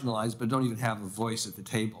marginalized, but don't even have a voice at the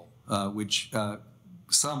table, which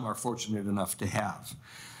some are fortunate enough to have.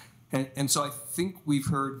 And so I think we've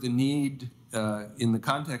heard the need in the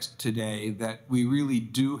context today that we really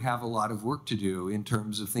do have a lot of work to do in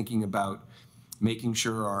terms of thinking about making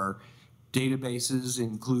sure our databases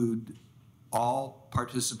include all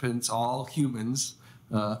participants, all humans,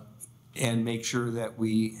 and make sure that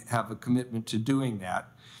we have a commitment to doing that.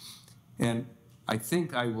 And I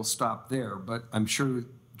think I will stop there, but I'm sure,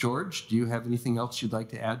 George, do you have anything else you'd like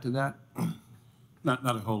to add to that? Not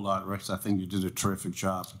a whole lot, Rex. I think you did a terrific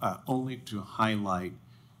job. Only to highlight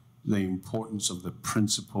the importance of the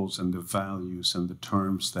principles and the values and the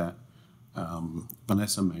terms that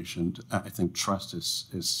Vanessa mentioned. I think trust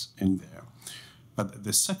is in there. But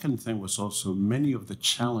the second thing was also many of the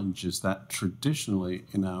challenges that traditionally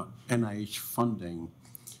in our NIH funding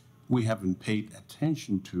we haven't paid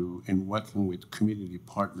attention to in working with community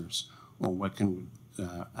partners or working with,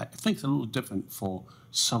 I think it's a little different for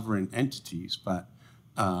sovereign entities, but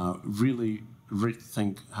really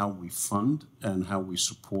rethink how we fund and how we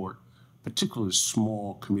support particularly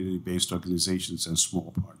small community-based organizations and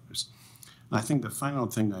small partners. And I think the final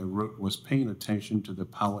thing I wrote was paying attention to the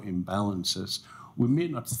power imbalances. We may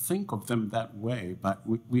not think of them that way, but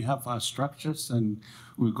we have our structures and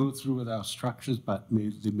we go through with our structures, but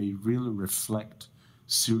they may really reflect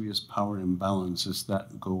serious power imbalances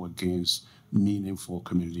that go against meaningful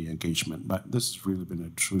community engagement. But this has really been a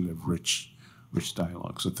truly rich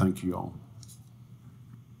dialogue. So thank you all.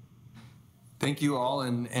 Thank you all.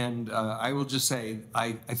 And I will just say,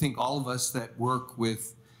 I think all of us that work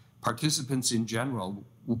with participants in general,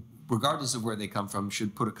 regardless of where they come from,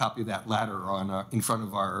 should put a copy of that ladder on in front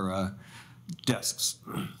of our desks.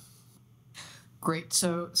 Great.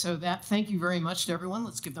 So thank you very much to everyone.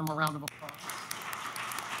 Let's give them a round of applause.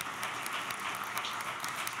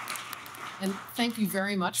 And thank you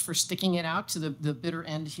very much for sticking it out to the bitter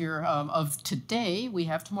end here of today. We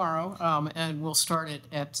have tomorrow, and we'll start it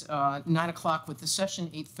at 9 o'clock with the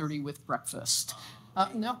session, 8:30 with breakfast.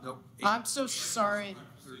 No, I'm so sorry.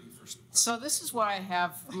 So this is why I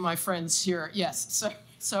have my friends here. Yes,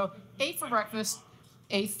 so 8 for breakfast,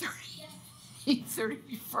 8:30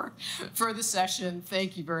 for the session.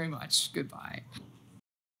 Thank you very much. Goodbye.